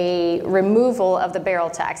a removal of the barrel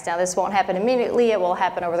tax. Now, this won't happen immediately. It will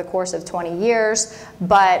happen over the course of 20 years.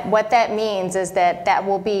 But what that means is that that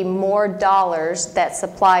will be more dollars that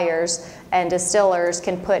suppliers and distillers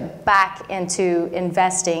can put back into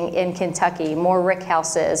investing in Kentucky. More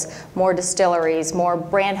rickhouses, more distilleries, more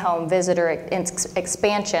brand home visitor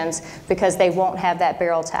expansions, because they won't have that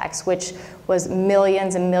barrel tax, which was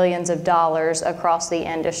millions and millions of dollars across the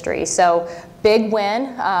industry. So big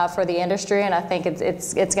win for the industry, and I think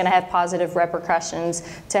it's going to have positive repercussions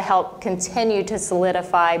to help continue to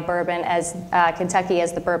solidify bourbon as Kentucky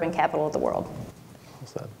as the bourbon capital of the world.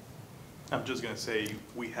 What's that? I'm just going to say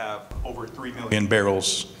we have over 3 million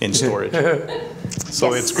barrels in storage.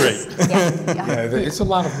 So Yes. it's great. Yeah, it's a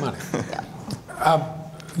lot of money. Yeah.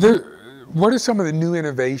 What are some of the new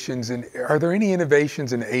innovations, and are there any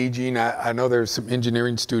innovations in aging? I know there's some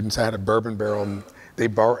engineering students. I had a bourbon barrel, and they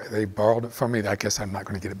borrowed it from me. I guess I'm not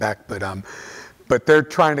going to get it back, but they're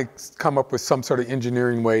trying to come up with some sort of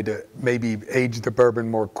engineering way to maybe age the bourbon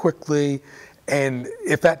more quickly. And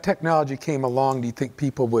if that technology came along, do you think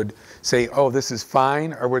people would say, oh, this is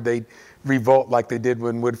fine? Or would they revolt like they did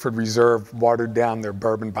when Woodford Reserve watered down their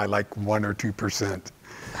bourbon by like 1 or 2%?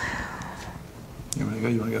 You want to go?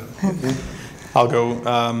 You want to go? I'll go.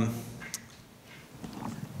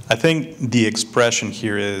 I think the expression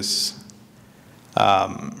here is,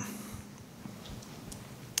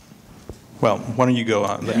 well, why don't you go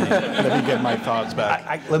on? Let me get my thoughts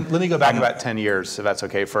back. Let me go back about 10 years, if that's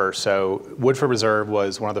okay first. So Woodford Reserve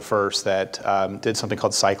was one of the first that did something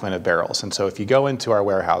called cycling of barrels. And so if you go into our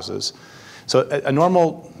warehouses, so a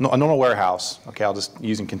normal warehouse, okay, I'll just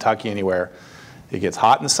use in Kentucky anywhere, it gets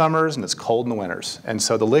hot in the summers and it's cold in the winters. And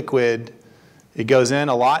so the liquid, it goes in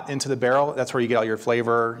a lot into the barrel. That's where you get all your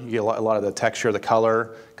flavor. You get a lot of the texture, the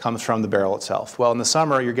color comes from the barrel itself. Well, in the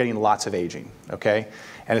summer, you're getting lots of aging, okay?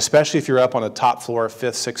 And especially if you're up on a top floor, 5th,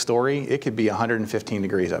 6th story, it could be 115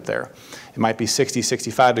 degrees up there. It might be 60,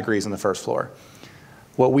 65 degrees on the first floor.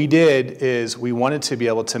 What we did is we wanted to be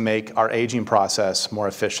able to make our aging process more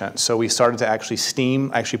efficient. So we started to actually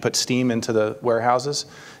put steam into the warehouses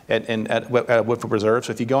at Woodford Reserve.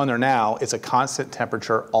 So if you go in there now, it's a constant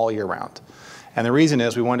temperature all year round. And the reason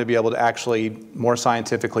is we wanted to be able to actually more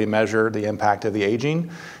scientifically measure the impact of the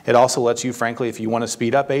aging. It also lets you, frankly, if you want to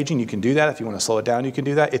speed up aging, you can do that. If you want to slow it down, you can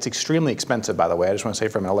do that. It's extremely expensive, by the way. I just want to say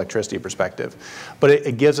from an electricity perspective. But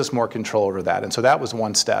it gives us more control over that. And so that was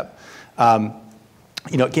one step.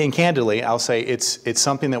 You know, candidly, I'll say it's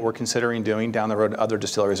something that we're considering doing down the road to other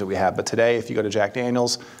distilleries that we have. But today, if you go to Jack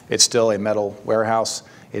Daniels, it's still a metal warehouse.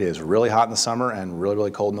 It is really hot in the summer and really, really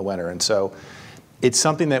cold in the winter. And so it's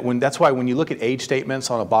something that that's why when you look at age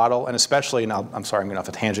statements on a bottle, and especially, and I'm sorry, I'm going off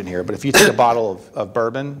a tangent here, but if you take a bottle of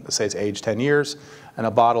bourbon, let's say it's aged 10 years, and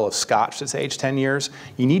a bottle of scotch that's aged 10 years,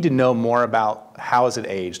 you need to know more about how is it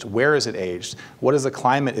aged, where is it aged, what is the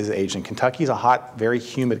climate is it aged in. Kentucky's a hot, very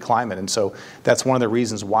humid climate, and so that's one of the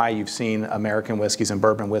reasons why you've seen American whiskeys and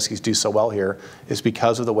bourbon whiskeys do so well here, is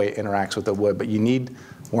because of the way it interacts with the wood. But you need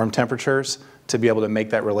warm temperatures to be able to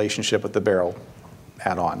make that relationship with the barrel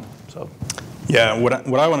add on. So. Yeah, what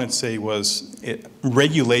I wanted to say was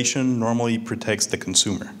regulation normally protects the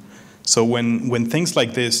consumer. So when things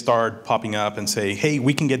like this start popping up and say, hey,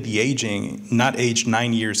 we can get the aging, not aged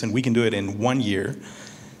 9 years, and we can do it in 1 year,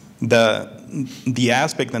 the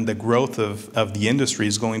aspect and the growth of the industry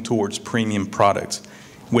is going towards premium products.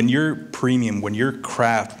 When you're premium, when you're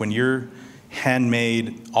craft, when you're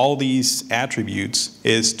handmade, all these attributes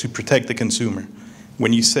is to protect the consumer.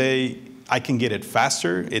 When you say, I can get it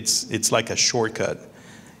faster, it's like a shortcut.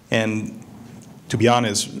 And to be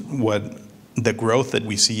honest, what the growth that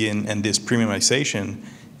we see in this premiumization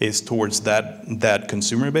is towards that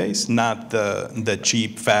consumer base, not the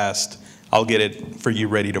cheap, fast, I'll get it for you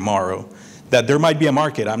ready tomorrow. That there might be a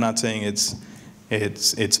market. I'm not saying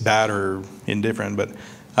it's bad or indifferent,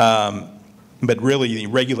 but really the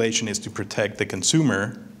regulation is to protect the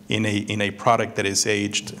consumer in a product that is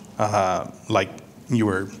aged like you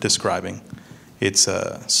were describing. It's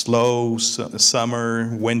a slow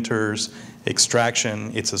summer, winters,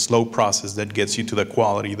 extraction. It's a slow process that gets you to the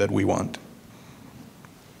quality that we want.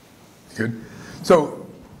 Good. So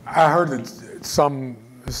I heard that some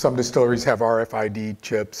distilleries have RFID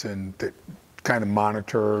chips and that kind of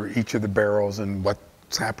monitor each of the barrels and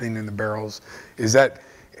what's happening in the barrels. Is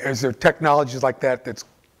there technologies like that that's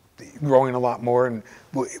growing a lot more? And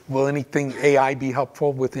will anything AI be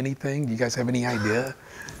helpful with anything? Do you guys have any idea?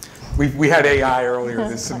 We had AI earlier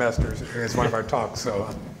this semester as one of our talks. So.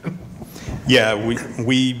 Yeah,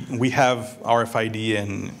 we have RFID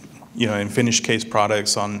and in finished case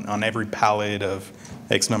products on every pallet of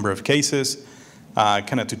X number of cases,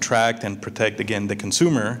 kind of to track and protect again the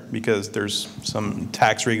consumer, because there's some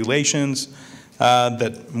tax regulations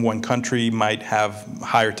that one country might have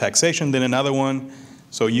higher taxation than another one.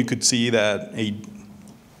 So you could see that a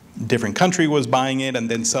different country was buying it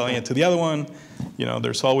and then selling it to the other one.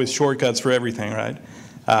 There's always shortcuts for everything, right?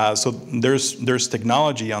 So there's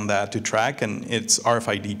technology on that to track, and it's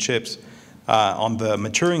RFID chips. On the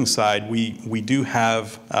maturing side, we do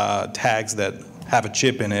have tags that have a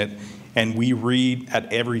chip in it, and we read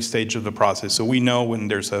at every stage of the process. So we know when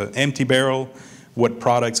there's an empty barrel, what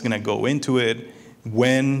product's going to go into it,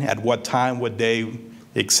 when, at what time, what day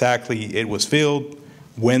exactly it was filled,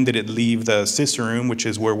 when did it leave the cistern room, which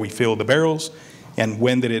is where we fill the barrels, and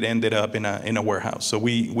when did it ended up in a warehouse. So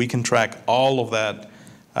we can track all of that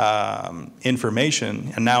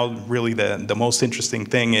information. And now really the most interesting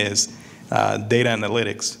thing is data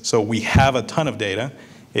analytics. So we have a ton of data.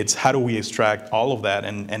 It's how do we extract all of that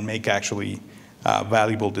and make actually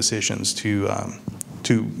valuable decisions to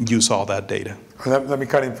use all that data. Let me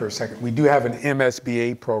cut in for a second. We do have an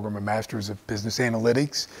MSBA program, a Masters of Business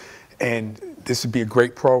Analytics, and this would be a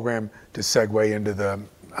great program to segue into the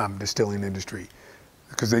distilling industry,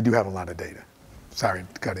 because they do have a lot of data. Sorry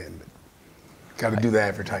to cut in, but got to do the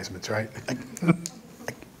advertisements, right?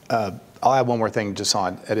 I'll add one more thing just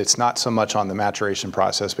on, and it's not so much on the maturation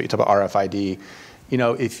process, but you talk about RFID.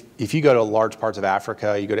 If you go to large parts of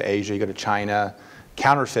Africa, you go to Asia, you go to China,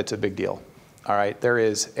 counterfeit's a big deal. All right,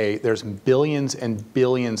 there's billions and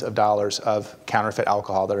billions of dollars of counterfeit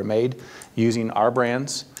alcohol that are made using our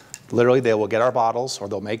brands. Literally, they will get our bottles, or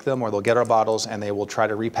they'll make them, or they'll get our bottles, and they will try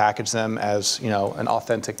to repackage them as an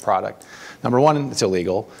authentic product. Number one, it's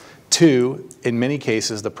illegal. Two, in many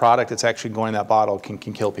cases, the product that's actually going in that bottle can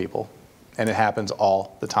kill people, and it happens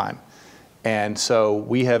all the time. And so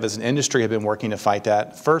we have, as an industry, have been working to fight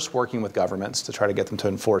that. First, working with governments to try to get them to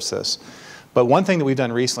enforce this. But one thing that we've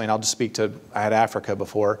done recently, and I'll just speak to, I had Africa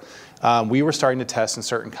before, we were starting to test in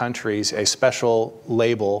certain countries a special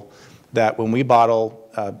label that when we bottle,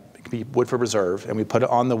 it could be Woodford Reserve, and we put it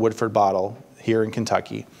on the Woodford bottle here in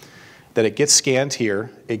Kentucky, that it gets scanned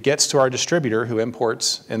here, it gets to our distributor who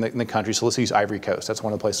imports in the country, so let's use Ivory Coast, that's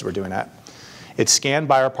one of the places we're doing that. It's scanned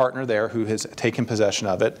by our partner there who has taken possession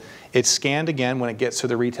of it. It's scanned again when it gets to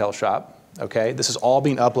the retail shop, okay? This is all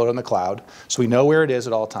being uploaded on the cloud, so we know where it is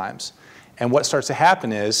at all times. And what starts to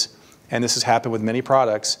happen is, and this has happened with many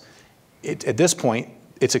products, at this point,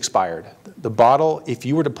 it's expired. The bottle, if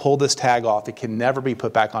you were to pull this tag off, it can never be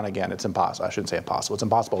put back on again. It's impossible. I shouldn't say impossible. It's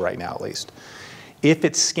impossible right now, at least. If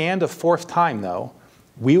it's scanned a fourth time, though,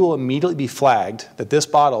 we will immediately be flagged that this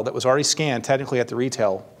bottle that was already scanned technically at the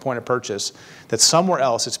retail point of purchase, that somewhere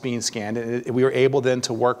else it's being scanned, and we were able then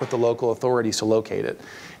to work with the local authorities to locate it.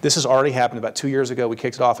 This has already happened about 2 years ago. We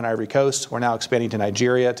kicked it off in Ivory Coast. We're now expanding to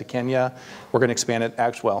Nigeria, to Kenya. We're going to expand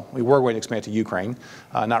it, well, we were going to expand it to Ukraine,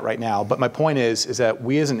 not right now. But my point is that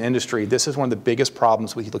we as an industry, this is one of the biggest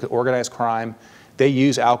problems. We look at organized crime. They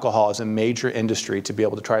use alcohol as a major industry to be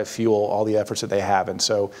able to try to fuel all the efforts that they have. And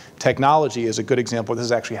so technology is a good example. This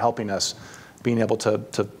is actually helping us being able to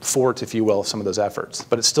thwart, if you will, some of those efforts.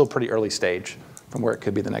 But it's still pretty early stage from where it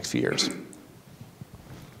could be the next few years.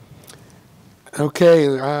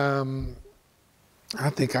 Okay, I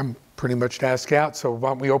think I'm pretty much tasked out. So why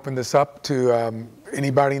don't we open this up to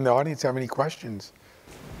anybody in the audience have any questions?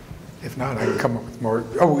 If not, I can come up with more.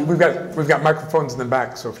 Oh, we've got microphones in the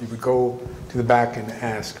back. So if you would go to the back and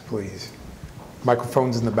ask, please.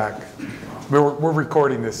 Microphones in the back. We're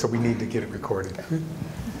recording this, so we need to get it recorded.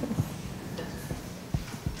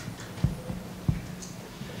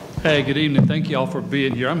 Hey, good evening. Thank you all for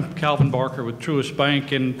being here. I'm Calvin Barker with Truist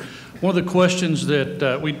Bank, and one of the questions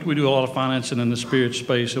that we do a lot of financing in the spirit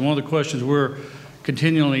space, and one of the questions we're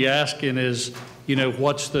continually asking is, you know,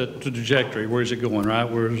 what's the trajectory? Where's it going, right?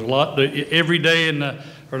 There's a lot, every day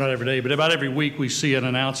or not every day, but about every week we see an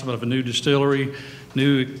announcement of a new distillery,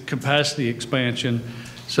 new capacity expansion.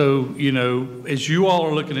 So, you know, as you all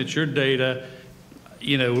are looking at your data,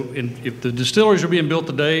 you know, if the distilleries are being built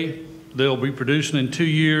today, they'll be producing in 2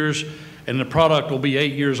 years, and the product will be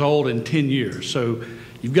 8 years old in 10 years. So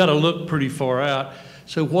you've got to look pretty far out.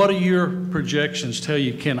 So what do your projections tell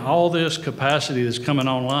you? Can all this capacity that's coming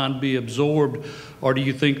online be absorbed, or do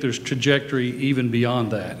you think there's trajectory even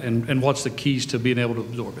beyond that? And what's the keys to being able to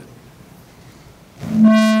absorb it?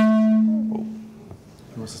 Who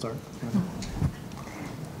wants to start?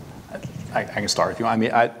 I can start if you want. I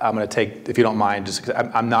mean, I'm going to take, if you don't mind, just because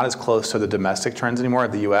I'm not as close to the domestic trends anymore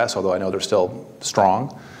of the U.S., although I know they're still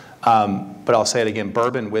strong. But I'll say it again,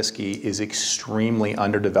 bourbon whiskey is extremely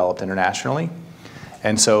underdeveloped internationally.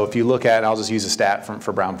 And so if you look at, and I'll just use a stat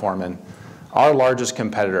for Brown-Forman, our largest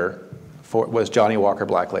competitor was Johnnie Walker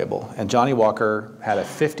Black Label. And Johnnie Walker had a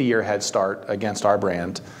 50-year head start against our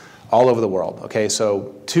brand all over the world. Okay,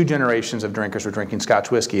 so 2 generations of drinkers were drinking Scotch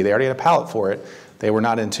whiskey. They already had a palate for it. They were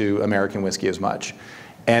not into American whiskey as much.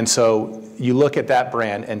 And so you look at that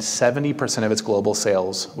brand, and 70% of its global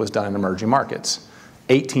sales was done in emerging markets.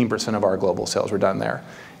 18% of our global sales were done there.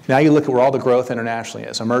 Now you look at where all the growth internationally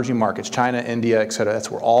is, emerging markets, China, India, et cetera. That's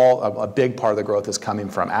where a big part of the growth is coming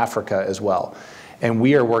from, Africa as well. And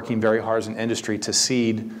we are working very hard as an industry to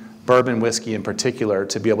seed bourbon whiskey in particular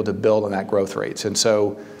to be able to build on that growth rates. And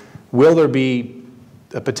so will there be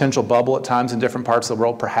a potential bubble at times in different parts of the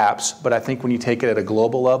world? Perhaps. But I think when you take it at a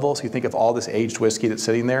global level, so you think of all this aged whiskey that's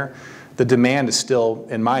sitting there, the demand is still,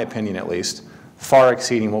 in my opinion at least, far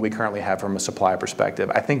exceeding what we currently have from a supply perspective.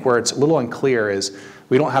 I think where it's a little unclear is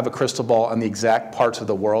we don't have a crystal ball on the exact parts of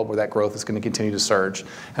the world where that growth is going to continue to surge.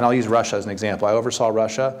 And I'll use Russia as an example. I oversaw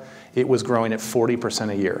Russia. It was growing at 40%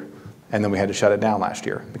 a year. And then we had to shut it down last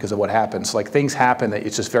year because of what happened. So like things happen that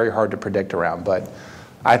it's just very hard to predict around. But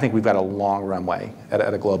I think we've got a long runway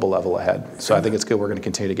at a global level ahead. So I think it's good we're going to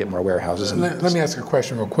continue to get more warehouses. Let me ask a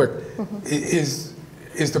question real quick.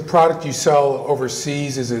 Is the product you sell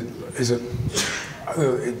overseas, is it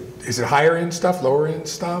higher end stuff, lower end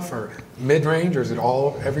stuff, or mid range, or is it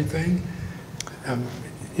everything?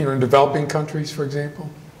 You know, in developing countries, for example.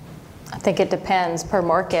 I think it depends per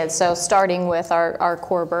market. So starting with our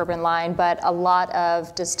core bourbon line, but a lot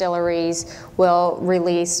of distilleries will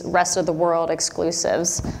release rest of the world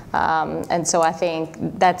exclusives. And so I think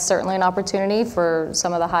that's certainly an opportunity for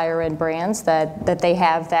some of the higher end brands that they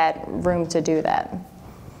have that room to do that.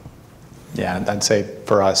 Yeah, I'd say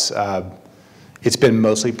for us, it's been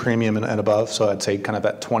mostly premium and above. So I'd say kind of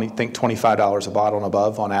at $25 a bottle and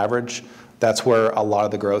above on average. That's where a lot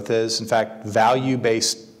of the growth is. In fact,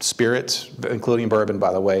 value-based spirits, including bourbon,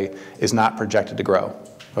 by the way, is not projected to grow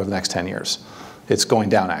over the next 10 years. It's going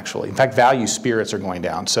down, actually. In fact, value spirits are going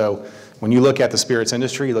down. So when you look at the spirits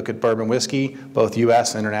industry, you look at bourbon whiskey, both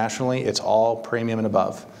U.S. and internationally, it's all premium and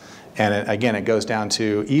above. And again, it goes down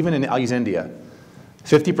to, even in, I'll use India,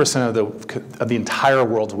 50% of the entire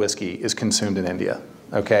world's whiskey is consumed in India.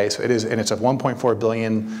 Okay, so it is, and it's a 1.4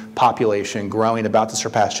 billion population, growing, about to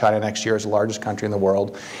surpass China next year as the largest country in the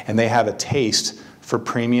world, and they have a taste for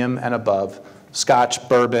premium and above, Scotch,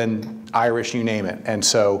 bourbon, Irish, you name it. And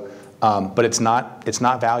so, but it's not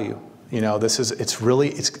value. You know, it's really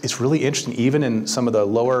interesting. Even in some of the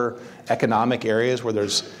lower economic areas where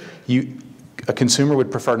a consumer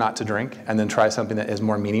would prefer not to drink and then try something that is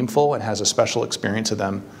more meaningful and has a special experience of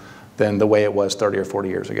them than the way it was 30 or 40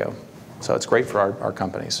 years ago. So it's great for our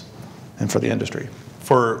companies and for the industry.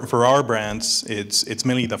 For our brands, it's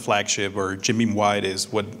mainly the flagship, or Jim Beam White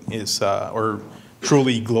is what is our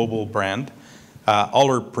truly global brand.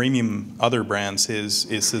 All our premium other brands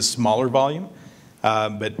is a smaller volume,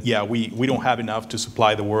 but yeah, we don't have enough to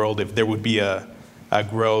supply the world if there would be a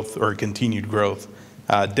growth or continued growth.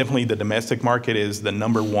 Definitely the domestic market is the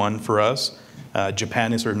number one for us.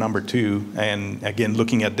 Japan is our number two, and again,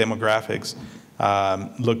 looking at demographics,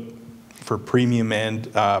 look for premium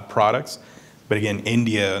end products. But again,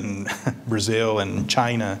 India and Brazil and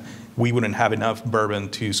China, we wouldn't have enough bourbon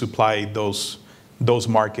to supply those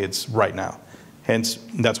markets right now. Hence,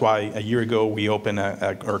 that's why a year ago we opened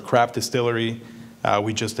our craft distillery.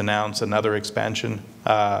 We just announced another expansion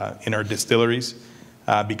in our distilleries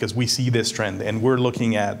because we see this trend, and we're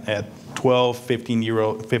looking at 12, 15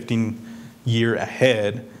 year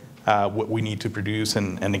ahead what we need to produce.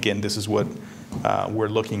 And again, this is what we're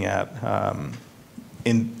looking at.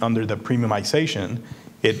 Under the premiumization,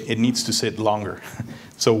 it needs to sit longer.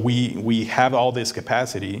 So we have all this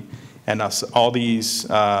capacity, and as all these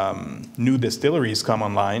new distilleries come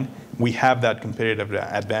online, we have that competitive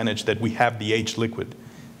advantage that we have the aged liquid.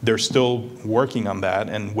 They're still working on that,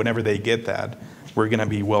 and whenever they get that, we're going to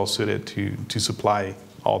be well suited to supply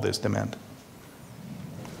all this demand.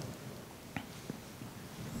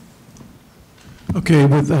 Okay,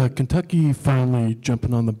 with Kentucky finally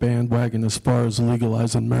jumping on the bandwagon as far as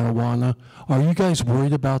legalizing marijuana, are you guys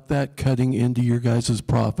worried about that cutting into your guys'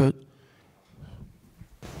 profit?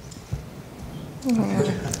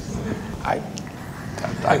 I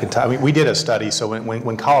can tell. I mean, we did a study. So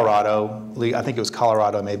when Colorado, I think it was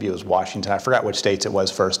Colorado, maybe it was Washington. I forgot which states it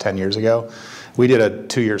was first 10 years ago. We did a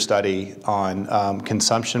 2-year study on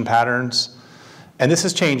consumption patterns. And this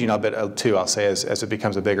is changing a bit too, I'll say, as it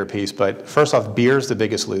becomes a bigger piece. But first off, beer is the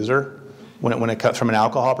biggest loser when it comes from an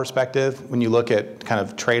alcohol perspective. When you look at kind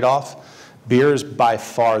of trade-off, beer is by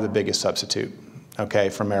far the biggest substitute, okay,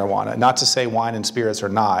 for marijuana. Not to say wine and spirits are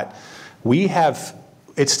not.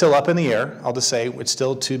 It's still up in the air. I'll just say it's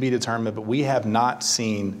still to be determined, but we have not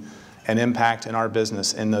seen an impact in our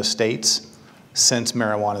business in those states since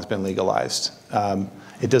marijuana has been legalized.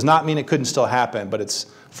 It does not mean it couldn't still happen, but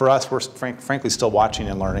for us, we're frankly still watching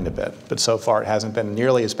and learning a bit. But so far, it hasn't been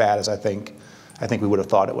nearly as bad as I think we would have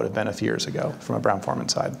thought it would have been a few years ago from a Brown-Forman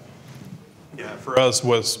side. Yeah, for us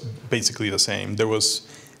was basically the same. There was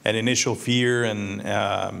an initial fear and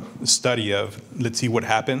study of let's see what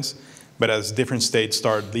happens. But as different states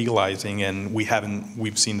start legalizing, and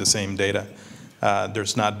we've seen the same data,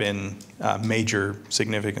 there's not been major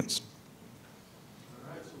significance.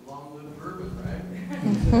 All right, so long live bourbon,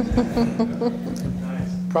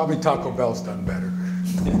 right? Probably Taco Bell's done better.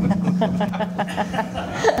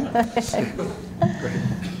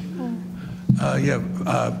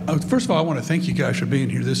 First of all, I want to thank you guys for being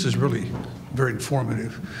here. This is really very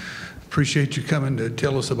informative. Appreciate you coming to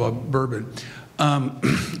tell us about bourbon.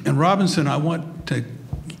 And Robinson, I want to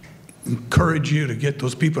encourage you to get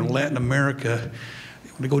those people in Latin America.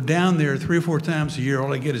 When they go down there 3 or 4 times a year, all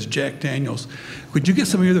they get is Jack Daniels. Could you get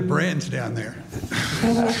some of your other brands down there?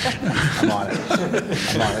 I'm on it.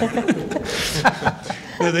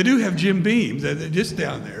 Yeah, they do have Jim Beam, they're just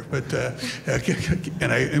down there. But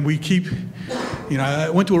and we keep, I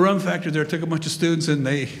went to a rum factory there, took a bunch of students, and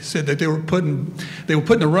they said that they were putting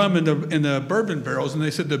the rum in the bourbon barrels, and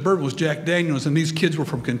they said the bourbon was Jack Daniels, and these kids were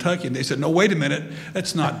from Kentucky, and they said, no, wait a minute,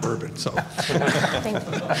 that's not bourbon. So,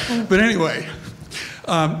 but anyway,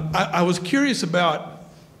 I was curious about.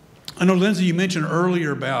 I know, Lynsey, you mentioned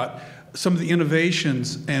earlier about some of the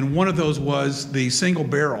innovations, and one of those was the single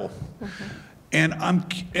barrel. Mm-hmm.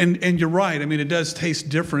 And you're right. I mean, it does taste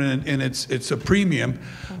different, and it's a premium,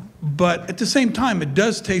 but at the same time, it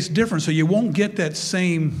does taste different. So you won't get that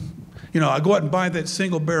same. I go out and buy that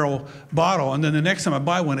single barrel bottle, and then the next time I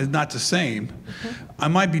buy one, it's not the same. Mm-hmm. I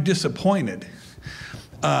might be disappointed.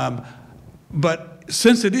 But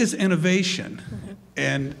since it is innovation, mm-hmm.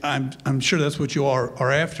 and I'm sure that's what you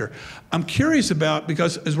are after, I'm curious about,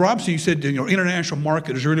 because as Robinson, you said, international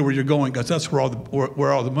market is really where you're going, because that's where all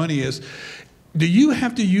the money is. Do you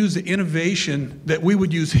have to use the innovation that we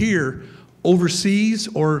would use here overseas,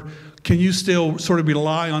 or can you still sort of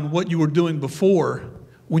rely on what you were doing before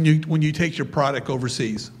when you take your product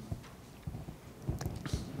overseas?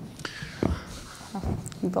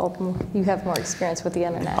 You have more experience with the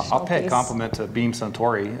international I'll pay a piece. compliment to Beam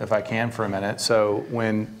Suntory, if I can, for a minute. So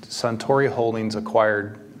when Suntory Holdings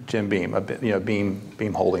acquired Jim Beam,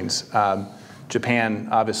 Beam Holdings, Japan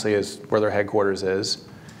obviously is where their headquarters is.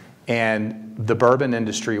 And the bourbon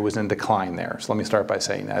industry was in decline there. So let me start by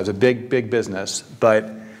saying that. It was a big, big business, but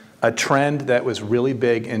a trend that was really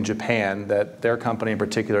big in Japan that their company in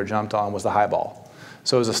particular jumped on was the highball.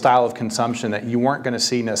 So it was a style of consumption that you weren't going to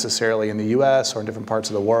see necessarily in the US or in different parts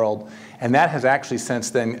of the world. And that has actually since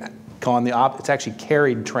then gone it's actually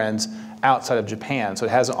carried trends outside of Japan, so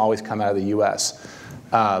it hasn't always come out of the US.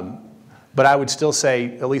 But I would still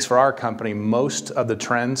say, at least for our company, most of the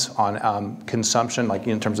trends on consumption, like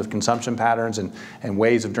in terms of consumption patterns and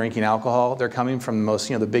ways of drinking alcohol, they're coming from most,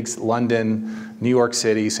 the big London, New York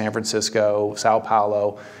City, San Francisco, Sao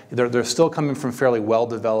Paulo. They're still coming from fairly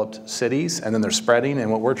well-developed cities, and then they're spreading. And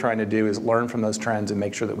what we're trying to do is learn from those trends and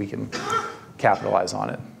make sure that we can capitalize on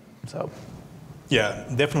it. So, yeah,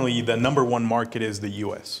 definitely the number one market is the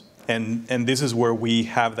U.S. And this is where we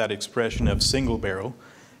have that expression of single barrel.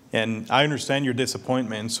 And I understand your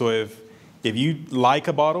disappointment, so if you like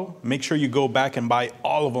a bottle, make sure you go back and buy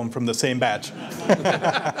all of them from the same batch.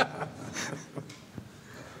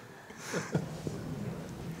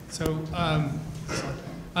 So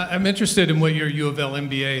I'm interested in what your U of L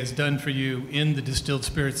MBA has done for you in the distilled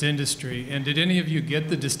spirits industry. And did any of you get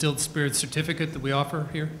the distilled spirits certificate that we offer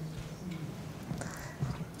here?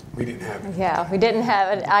 We didn't have it. Yeah, we didn't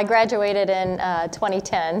have it. I graduated in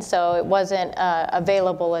 2010, so it wasn't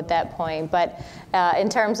available at that point. But in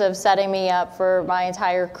terms of setting me up for my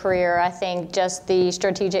entire career, I think just the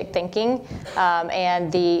strategic thinking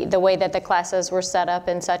and the way that the classes were set up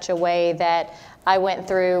in such a way that I went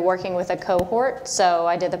through working with a cohort. So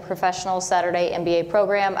I did the professional Saturday MBA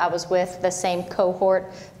program. I was with the same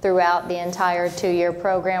cohort throughout the entire 2-year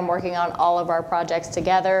program, working on all of our projects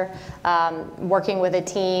together. Working with a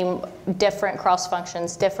team, different cross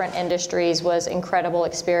functions, different industries was incredible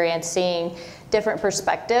experience, seeing different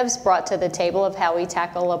perspectives brought to the table of how we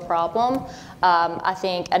tackle a problem. I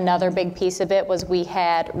think another big piece of it was we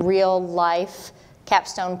had real life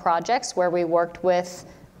capstone projects where we worked with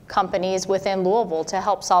companies within Louisville to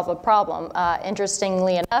help solve a problem.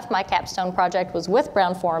 Interestingly enough, my capstone project was with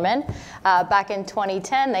Brown-Forman. Back in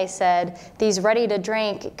 2010, they said these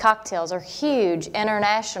ready-to-drink cocktails are huge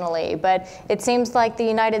internationally, but it seems like the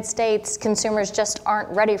United States consumers just aren't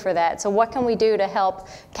ready for that. So what can we do to help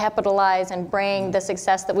capitalize and bring the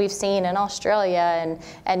success that we've seen in Australia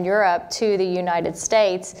and Europe to the United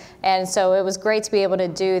States? And so it was great to be able to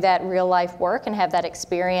do that real-life work and have that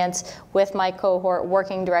experience with my cohort,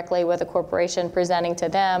 working directly with a corporation, presenting to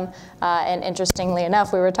them. And interestingly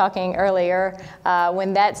enough, we were talking earlier,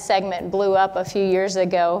 when that segment blew up a few years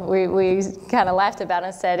ago, we kind of laughed about it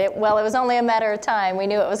and said, well, it was only a matter of time. We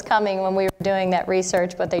knew it was coming when we were doing that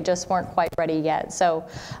research, but they just weren't quite ready yet. So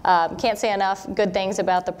can't say enough good things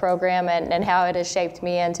about the program and how it has shaped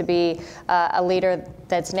me and to be a leader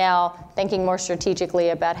that's now thinking more strategically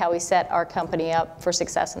about how we set our company up for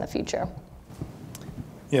success in the future.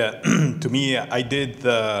 Yeah, to me, I did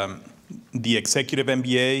the executive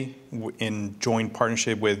MBA in joint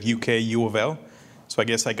partnership with UK U of L. So I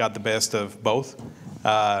guess I got the best of both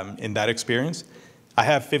in that experience. I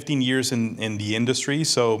have 15 years in the industry,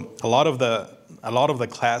 so a lot of the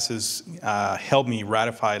classes helped me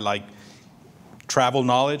ratify like travel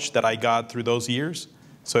knowledge that I got through those years.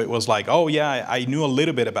 So it was like, oh yeah, I knew a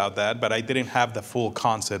little bit about that, but I didn't have the full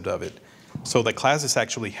concept of it. So the classes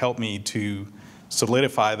actually helped me to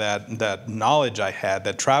solidify that knowledge I had,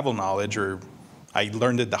 that travel knowledge, or I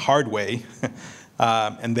learned it the hard way,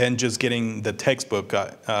 and then just getting the textbook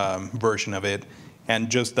version of it and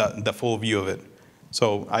just the full view of it.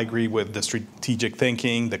 So I agree with the strategic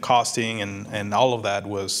thinking, the costing, and all of that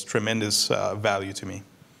was tremendous value to me.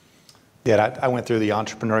 Yeah, I went through the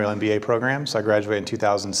entrepreneurial MBA program, so I graduated in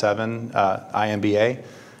 2007, IMBA,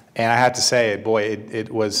 and I have to say, boy,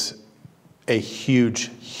 it was a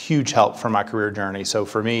huge help for my career journey. So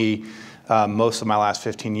for me, most of my last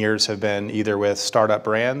 15 years have been either with startup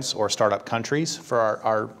brands or startup countries for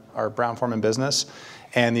our Brown-Forman business.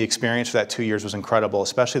 And the experience for that 2 years was incredible,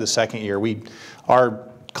 especially the second year. Our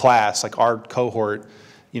class, like our cohort,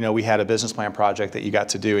 we had a business plan project that you got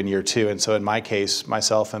to do in year 2. And so in my case,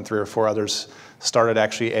 myself and 3 or 4 others started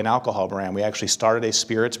actually an alcohol brand. We actually started a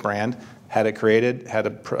spirits brand, had it created, had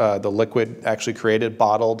the liquid actually created,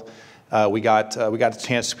 bottled. We got the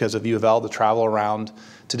chance, because of U of L, to travel around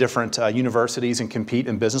to different universities and compete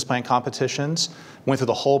in business plan competitions. Went through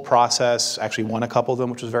the whole process, actually won a couple of them,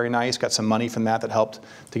 which was very nice. Got some money from that helped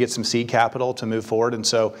to get some seed capital to move forward. And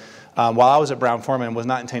so while I was at Brown-Forman and was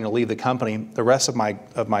not intending to leave the company, the rest of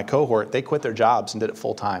my cohort, they quit their jobs and did it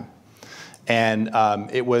full time. And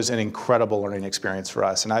it was an incredible learning experience for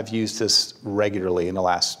us. And I've used this regularly in the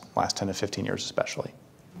last 10 to 15 years especially.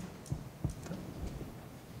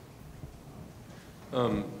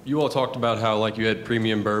 You all talked about how you had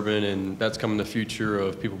premium bourbon and that's coming the future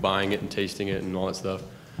of people buying it and tasting it and all that stuff.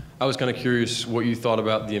 I was kind of curious what you thought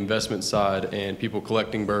about the investment side and people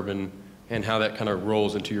collecting bourbon and how that kind of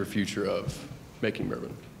rolls into your future of making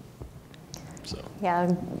bourbon. So. Yeah,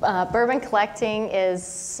 bourbon collecting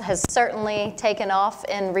has certainly taken off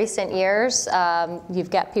in recent years.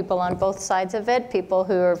 You've got people on both sides of it, people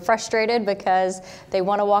who are frustrated because they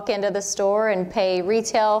want to walk into the store and pay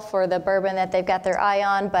retail for the bourbon that they've got their eye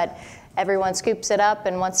on, but everyone scoops it up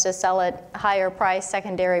and wants to sell it higher price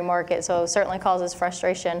secondary market. So it certainly causes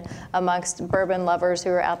frustration amongst bourbon lovers who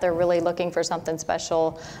are out there really looking for something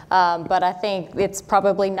special. But I think it's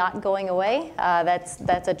probably not going away.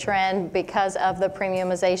 That's a trend because of the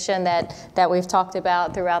premiumization that we've talked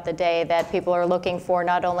about throughout the day, that people are looking for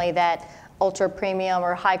not only that ultra premium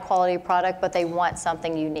or high quality product, but they want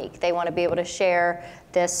something unique. They want to be able to share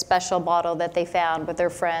this special bottle that they found with their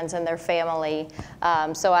friends and their family.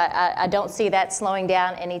 So I don't see that slowing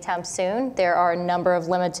down anytime soon. There are a number of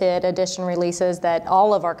limited edition releases that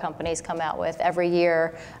all of our companies come out with every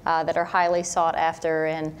year that are highly sought after,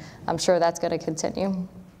 and I'm sure that's going to continue.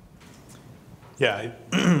 Yeah,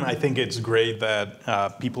 I think it's great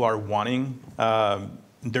that people are wanting,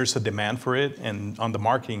 there's a demand for it, and on the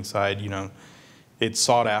marketing side, you know, it's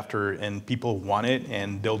sought after and people want it,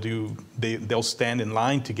 and they'll stand in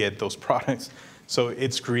line to get those products. So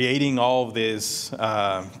it's creating all of this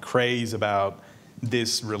craze about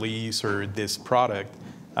this release or this product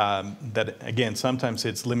that, again, sometimes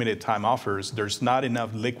it's limited time offers. There's not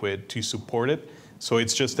enough liquid to support it. So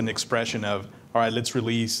it's just an expression of, all right, let's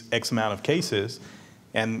release X amount of cases.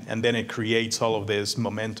 And then it creates all of this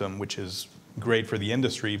momentum, which is great for the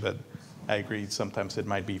industry, but I agree sometimes it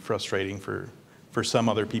might be frustrating for some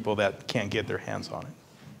other people that can't get their hands on it.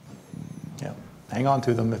 Yeah, hang on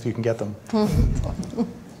to them if you can get them.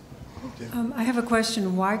 I have a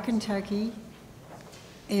question. Why Kentucky?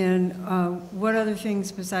 And what other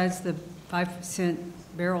things besides the 5%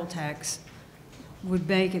 barrel tax would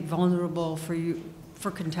make it vulnerable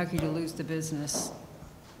for Kentucky to lose the business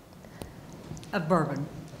of bourbon?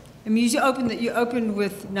 I mean, you opened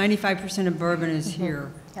with 95% of bourbon is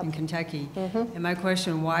here in Kentucky. And my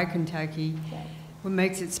question, why Kentucky? What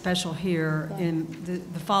makes it special here? And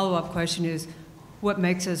the follow-up question is, what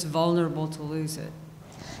makes us vulnerable to lose it?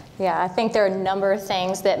 Yeah, I think there are a number of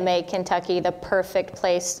things that make Kentucky the perfect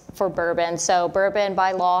place for bourbon. So bourbon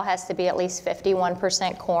by law has to be at least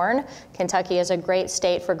 51% corn. Kentucky is a great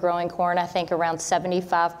state for growing corn. I think around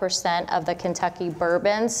 75% of the Kentucky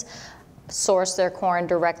bourbons source their corn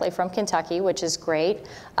directly from Kentucky, which is great.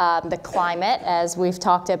 The climate, as we've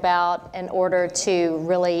talked about, in order to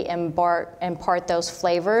really impart those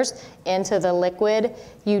flavors into the liquid,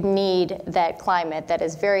 you need that climate that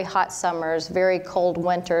is very hot summers, very cold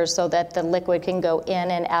winters, so that the liquid can go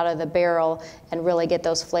in and out of the barrel and really get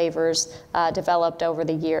those flavors developed over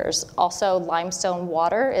the years. Also, limestone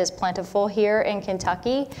water is plentiful here in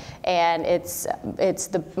Kentucky, and it's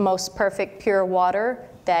the most perfect pure water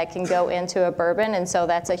that can go into a bourbon, and so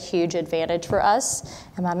that's a huge advantage for us.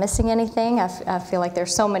 Am I missing anything? I feel like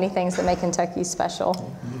there's so many things that make Kentucky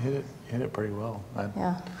special. You hit it pretty well.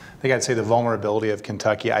 Yeah. I think I'd say the vulnerability of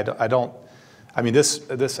Kentucky. I mean,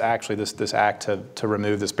 this act to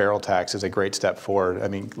remove this barrel tax is a great step forward. I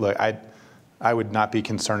mean, look, I would not be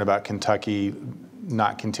concerned about Kentucky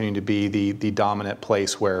not continuing to be the dominant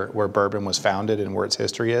place where bourbon was founded and where its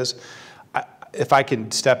history is. If I can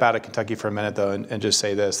step out of Kentucky for a minute, though, and just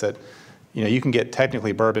say this, that you can get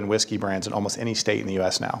technically bourbon whiskey brands in almost any state in the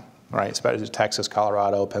U.S. now, right? Especially Texas,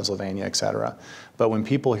 Colorado, Pennsylvania, et cetera. But when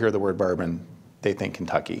people hear the word bourbon, they think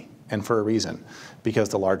Kentucky, and for a reason, because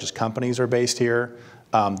the largest companies are based here,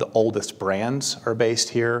 the oldest brands are based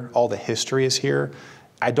here, all the history is here.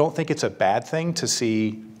 I don't think it's a bad thing to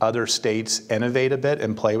see other states innovate a bit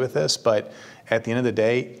and play with this, but at the end of the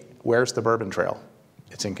day, where's the bourbon trail?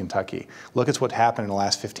 It's in Kentucky. Look at what happened in the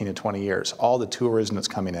last 15 to 20 years, all the tourism that's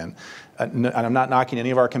coming in. And I'm not knocking any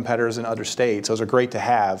of our competitors in other states. Those are great to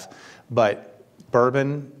have, but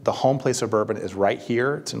bourbon, the home place of bourbon is right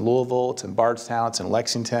here. It's in Louisville, it's in Bardstown, it's in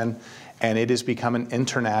Lexington, and it has become an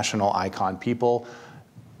international icon. People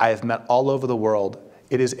I have met all over the world,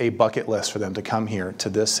 it is a bucket list for them to come here to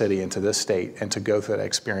this city and to this state and to go through that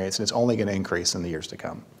experience, and it's only going to increase in the years to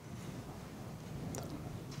come.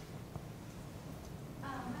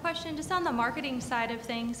 Question, just on the marketing side of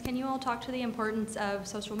things, can you all talk to the importance of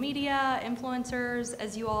social media, influencers,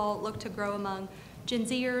 as you all look to grow among Gen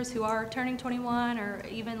Zers who are turning 21, or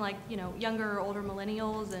even younger or older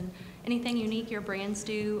millennials, and anything unique your brands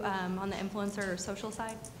do on the influencer or social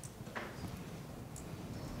side?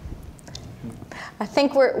 I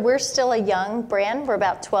think we're still a young brand. We're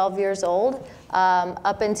about 12 years old.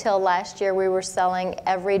 Up until last year, we were selling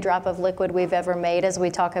every drop of liquid we've ever made as we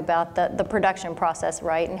talk about the production process,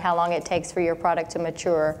 right, and how long it takes for your product to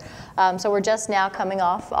mature. So we're just now coming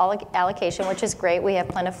off allocation, which is great. We have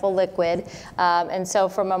plentiful liquid. And so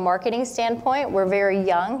from a marketing standpoint, we're very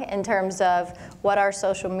young in terms of what our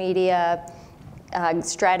social media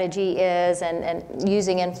strategy is and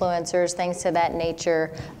using influencers, things to that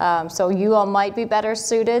nature. So you all might be better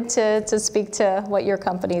suited to speak to what your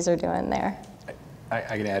companies are doing there.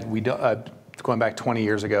 I can add, we don't, going back 20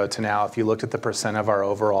 years ago to now, if you looked at the percent of our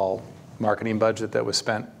overall marketing budget that was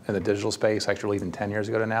spent in the digital space, actually even 10 years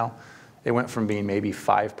ago to now, it went from being maybe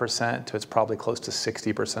 5% to it's probably close to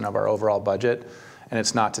 60% of our overall budget. And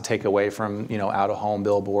it's not to take away from, you know, out-of-home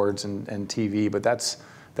billboards and TV, but that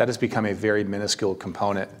has become a very minuscule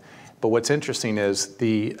component. But what's interesting is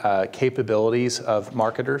the capabilities of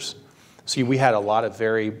marketers. See, we had a lot of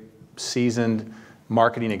very seasoned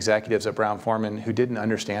marketing executives at Brown-Forman who didn't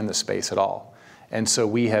understand the space at all. And so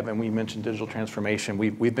we have, and we mentioned digital transformation,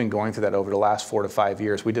 we've been going through that over the last 4 to 5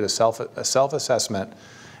 years. We did a self-assessment,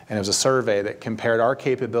 and it was a survey that compared our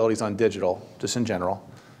capabilities on digital, just in general,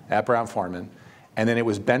 at Brown-Forman, and then it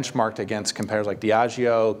was benchmarked against competitors like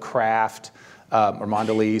Diageo, Kraft, or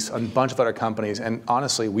Mondelez, a bunch of other companies, and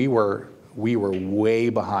honestly, we were way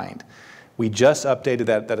behind. We just updated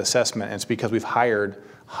that assessment, and it's because we've hired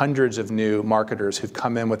hundreds of new marketers who've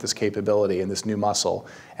come in with this capability and this new muscle.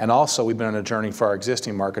 And also, we've been on a journey for our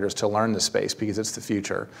existing marketers to learn the space because it's the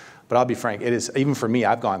future. But I'll be frank, it is, even for me,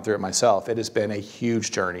 I've gone through it myself, it has been a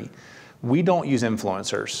huge journey. We don't use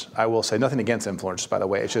influencers. I will say nothing against influencers, by the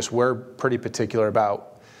way. It's just we're pretty particular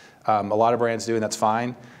about, a lot of brands do, and that's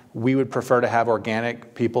fine. We would prefer to have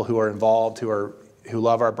organic people who are involved, who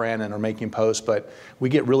love our brand and are making posts, but we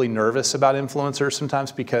get really nervous about influencers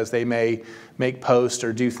sometimes because they may make posts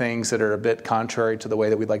or do things that are a bit contrary to the way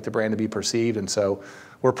that we'd like the brand to be perceived. And so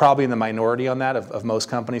we're probably in the minority on that of most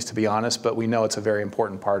companies, to be honest, but we know it's a very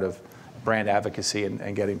important part of brand advocacy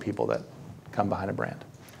and getting people that come behind a brand.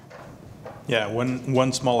 Yeah,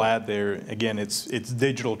 one small add there. Again, it's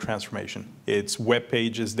digital transformation. It's web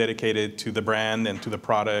pages dedicated to the brand and to the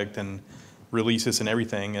product and releases and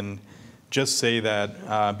everything. And just say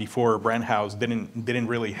that before Brand House didn't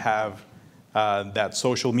really have that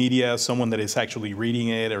social media, someone that is actually reading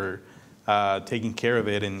it or taking care of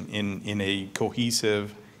it in a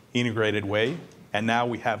cohesive, integrated way. And now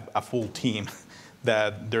we have a full team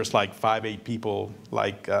that there's like 5-8 people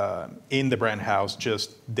like in the Brand House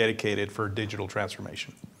just dedicated for digital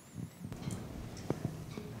transformation.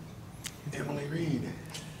 Emily Reed.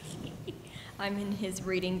 I'm in his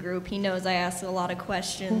reading group. He knows I ask a lot of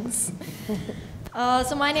questions.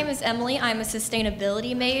 So my name is Emily. I'm a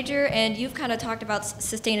sustainability major, and you've kind of talked about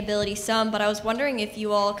sustainability some, but I was wondering if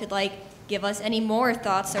you all could give us any more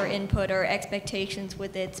thoughts or input or expectations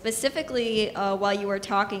with it. Specifically, while you were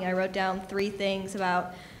talking, I wrote down 3 things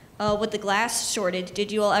about with the glass shortage.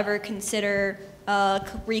 Did you all ever consider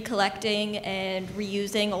recollecting and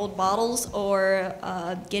reusing old bottles or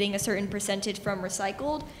getting a certain percentage from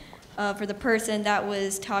recycled? For the person that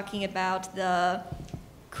was talking about the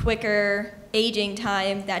quicker aging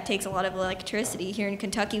time, that takes a lot of electricity. Here in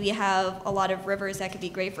Kentucky, we have a lot of rivers that could be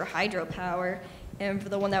great for hydropower. And for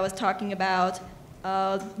the one that was talking about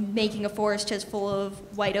making a forest just full of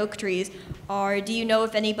white oak trees, do you know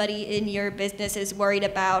if anybody in your business is worried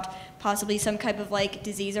about possibly some type of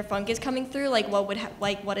disease or fungus coming through,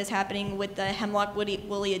 what is happening with the hemlock woolly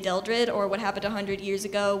adeldrid, or what happened 100 years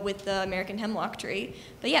ago with the American hemlock tree?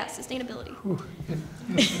 But yeah, sustainability.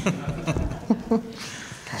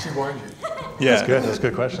 She warned you. Yeah, that's good. That's a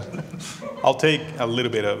good question. I'll take a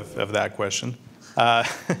little bit of that question.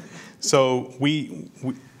 So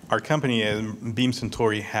our company, Beam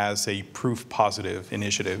Suntory, has a proof positive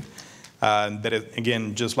initiative that is,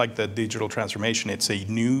 again, just like the digital transformation, it's a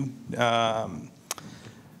new,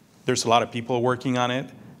 there's a lot of people working on it.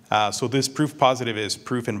 So this proof positive is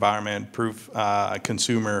proof environment, proof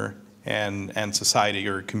consumer, and society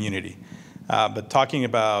or community. But talking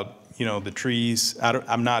about, the trees,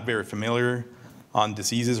 I'm not very familiar on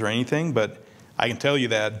diseases or anything, but I can tell you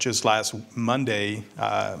that just last Monday,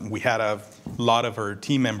 we had a lot of our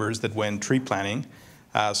team members that went tree planting.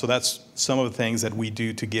 So that's some of the things that we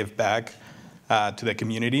do to give back to the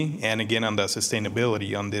community. And again, on the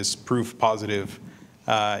sustainability, on this proof positive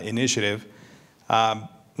initiative.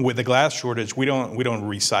 With the glass shortage, we don't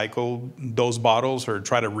recycle those bottles or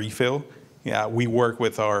try to refill. Yeah, we work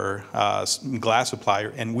with our glass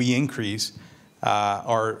supplier, and we increase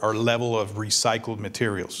our level of recycled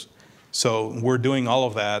materials. So we're doing all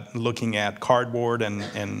of that, looking at cardboard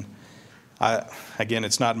and again,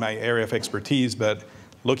 it's not my area of expertise, but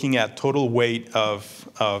looking at total weight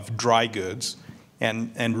of dry goods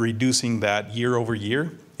and reducing that year over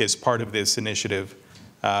year is part of this initiative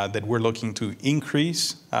that we're looking to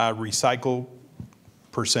increase recycle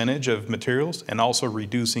percentage of materials and also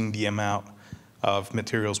reducing the amount of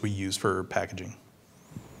materials we use for packaging.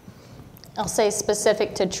 I'll say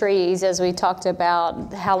specific to trees, as we talked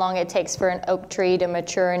about how long it takes for an oak tree to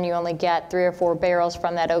mature and you only get 3 or 4 barrels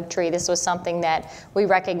from that oak tree. This was something that we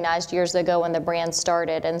recognized years ago when the brand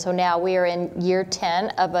started. And so now we are in year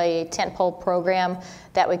 10 of a tentpole program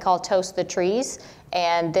that we call Toast the Trees.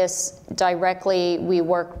 And this directly, we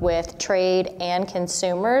work with trade and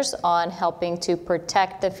consumers on helping to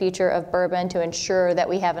protect the future of bourbon to ensure that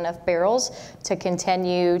we have enough barrels to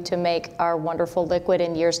continue to make our wonderful liquid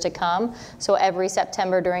in years to come. So every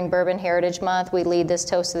September during Bourbon Heritage Month, we lead this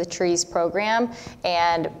Toast of the Trees program.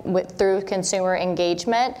 And through consumer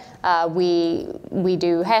engagement, we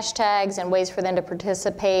do hashtags and ways for them to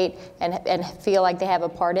participate and feel like they have a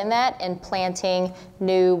part in that, and planting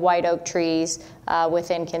new white oak trees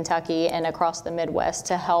within Kentucky and across the Midwest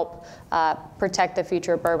to help protect the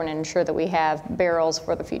future of bourbon and ensure that we have barrels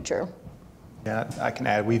for the future. Yeah, I can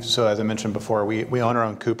add, so as I mentioned before, we own our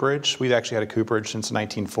own cooperage. We've actually had a cooperage since the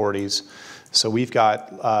 1940s. So we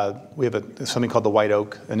have something called the White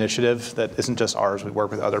Oak Initiative that isn't just ours. We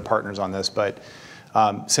work with other partners on this, but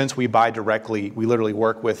since we buy directly, we literally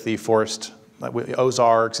work with the forest, with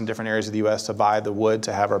Ozarks and different areas of the U.S. to buy the wood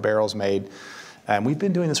to have our barrels made. And we've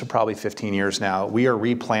been doing this for probably 15 years now. We are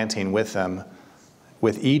replanting with them,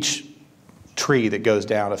 with each tree that goes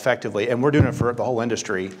down effectively, and we're doing it for the whole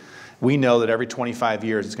industry. We know that every 25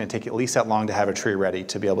 years it's going to take at least that long to have a tree ready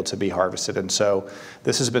to be able to be harvested. And so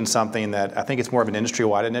this has been something that I think it's more of an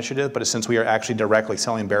industry-wide initiative, but since we are actually directly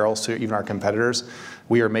selling barrels to even our competitors,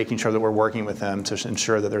 we are making sure that we're working with them to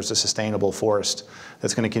ensure that there's a sustainable forest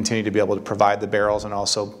that's going to continue to be able to provide the barrels and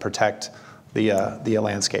also protect the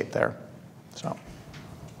landscape there.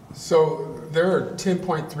 So there are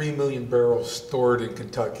 10.3 million barrels stored in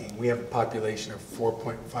Kentucky. We have a population of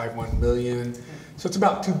 4.51 million. So it's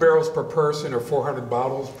about 2 barrels per person or 400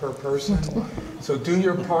 bottles per person. So do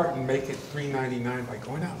your part and make it $3.99 by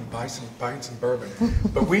going out and buying some bourbon.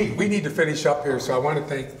 But we need to finish up here. So I want to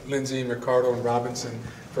thank Lynsey and Ricardo and Robinson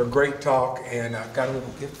for a great talk. And I've got a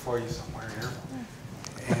little gift for you somewhere here.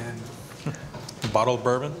 And a bottle of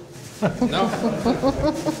bourbon? No.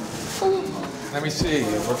 Let me see,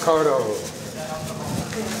 Ricardo.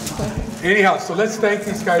 Anyhow, so let's thank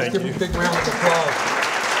these guys. Give them a big round of applause.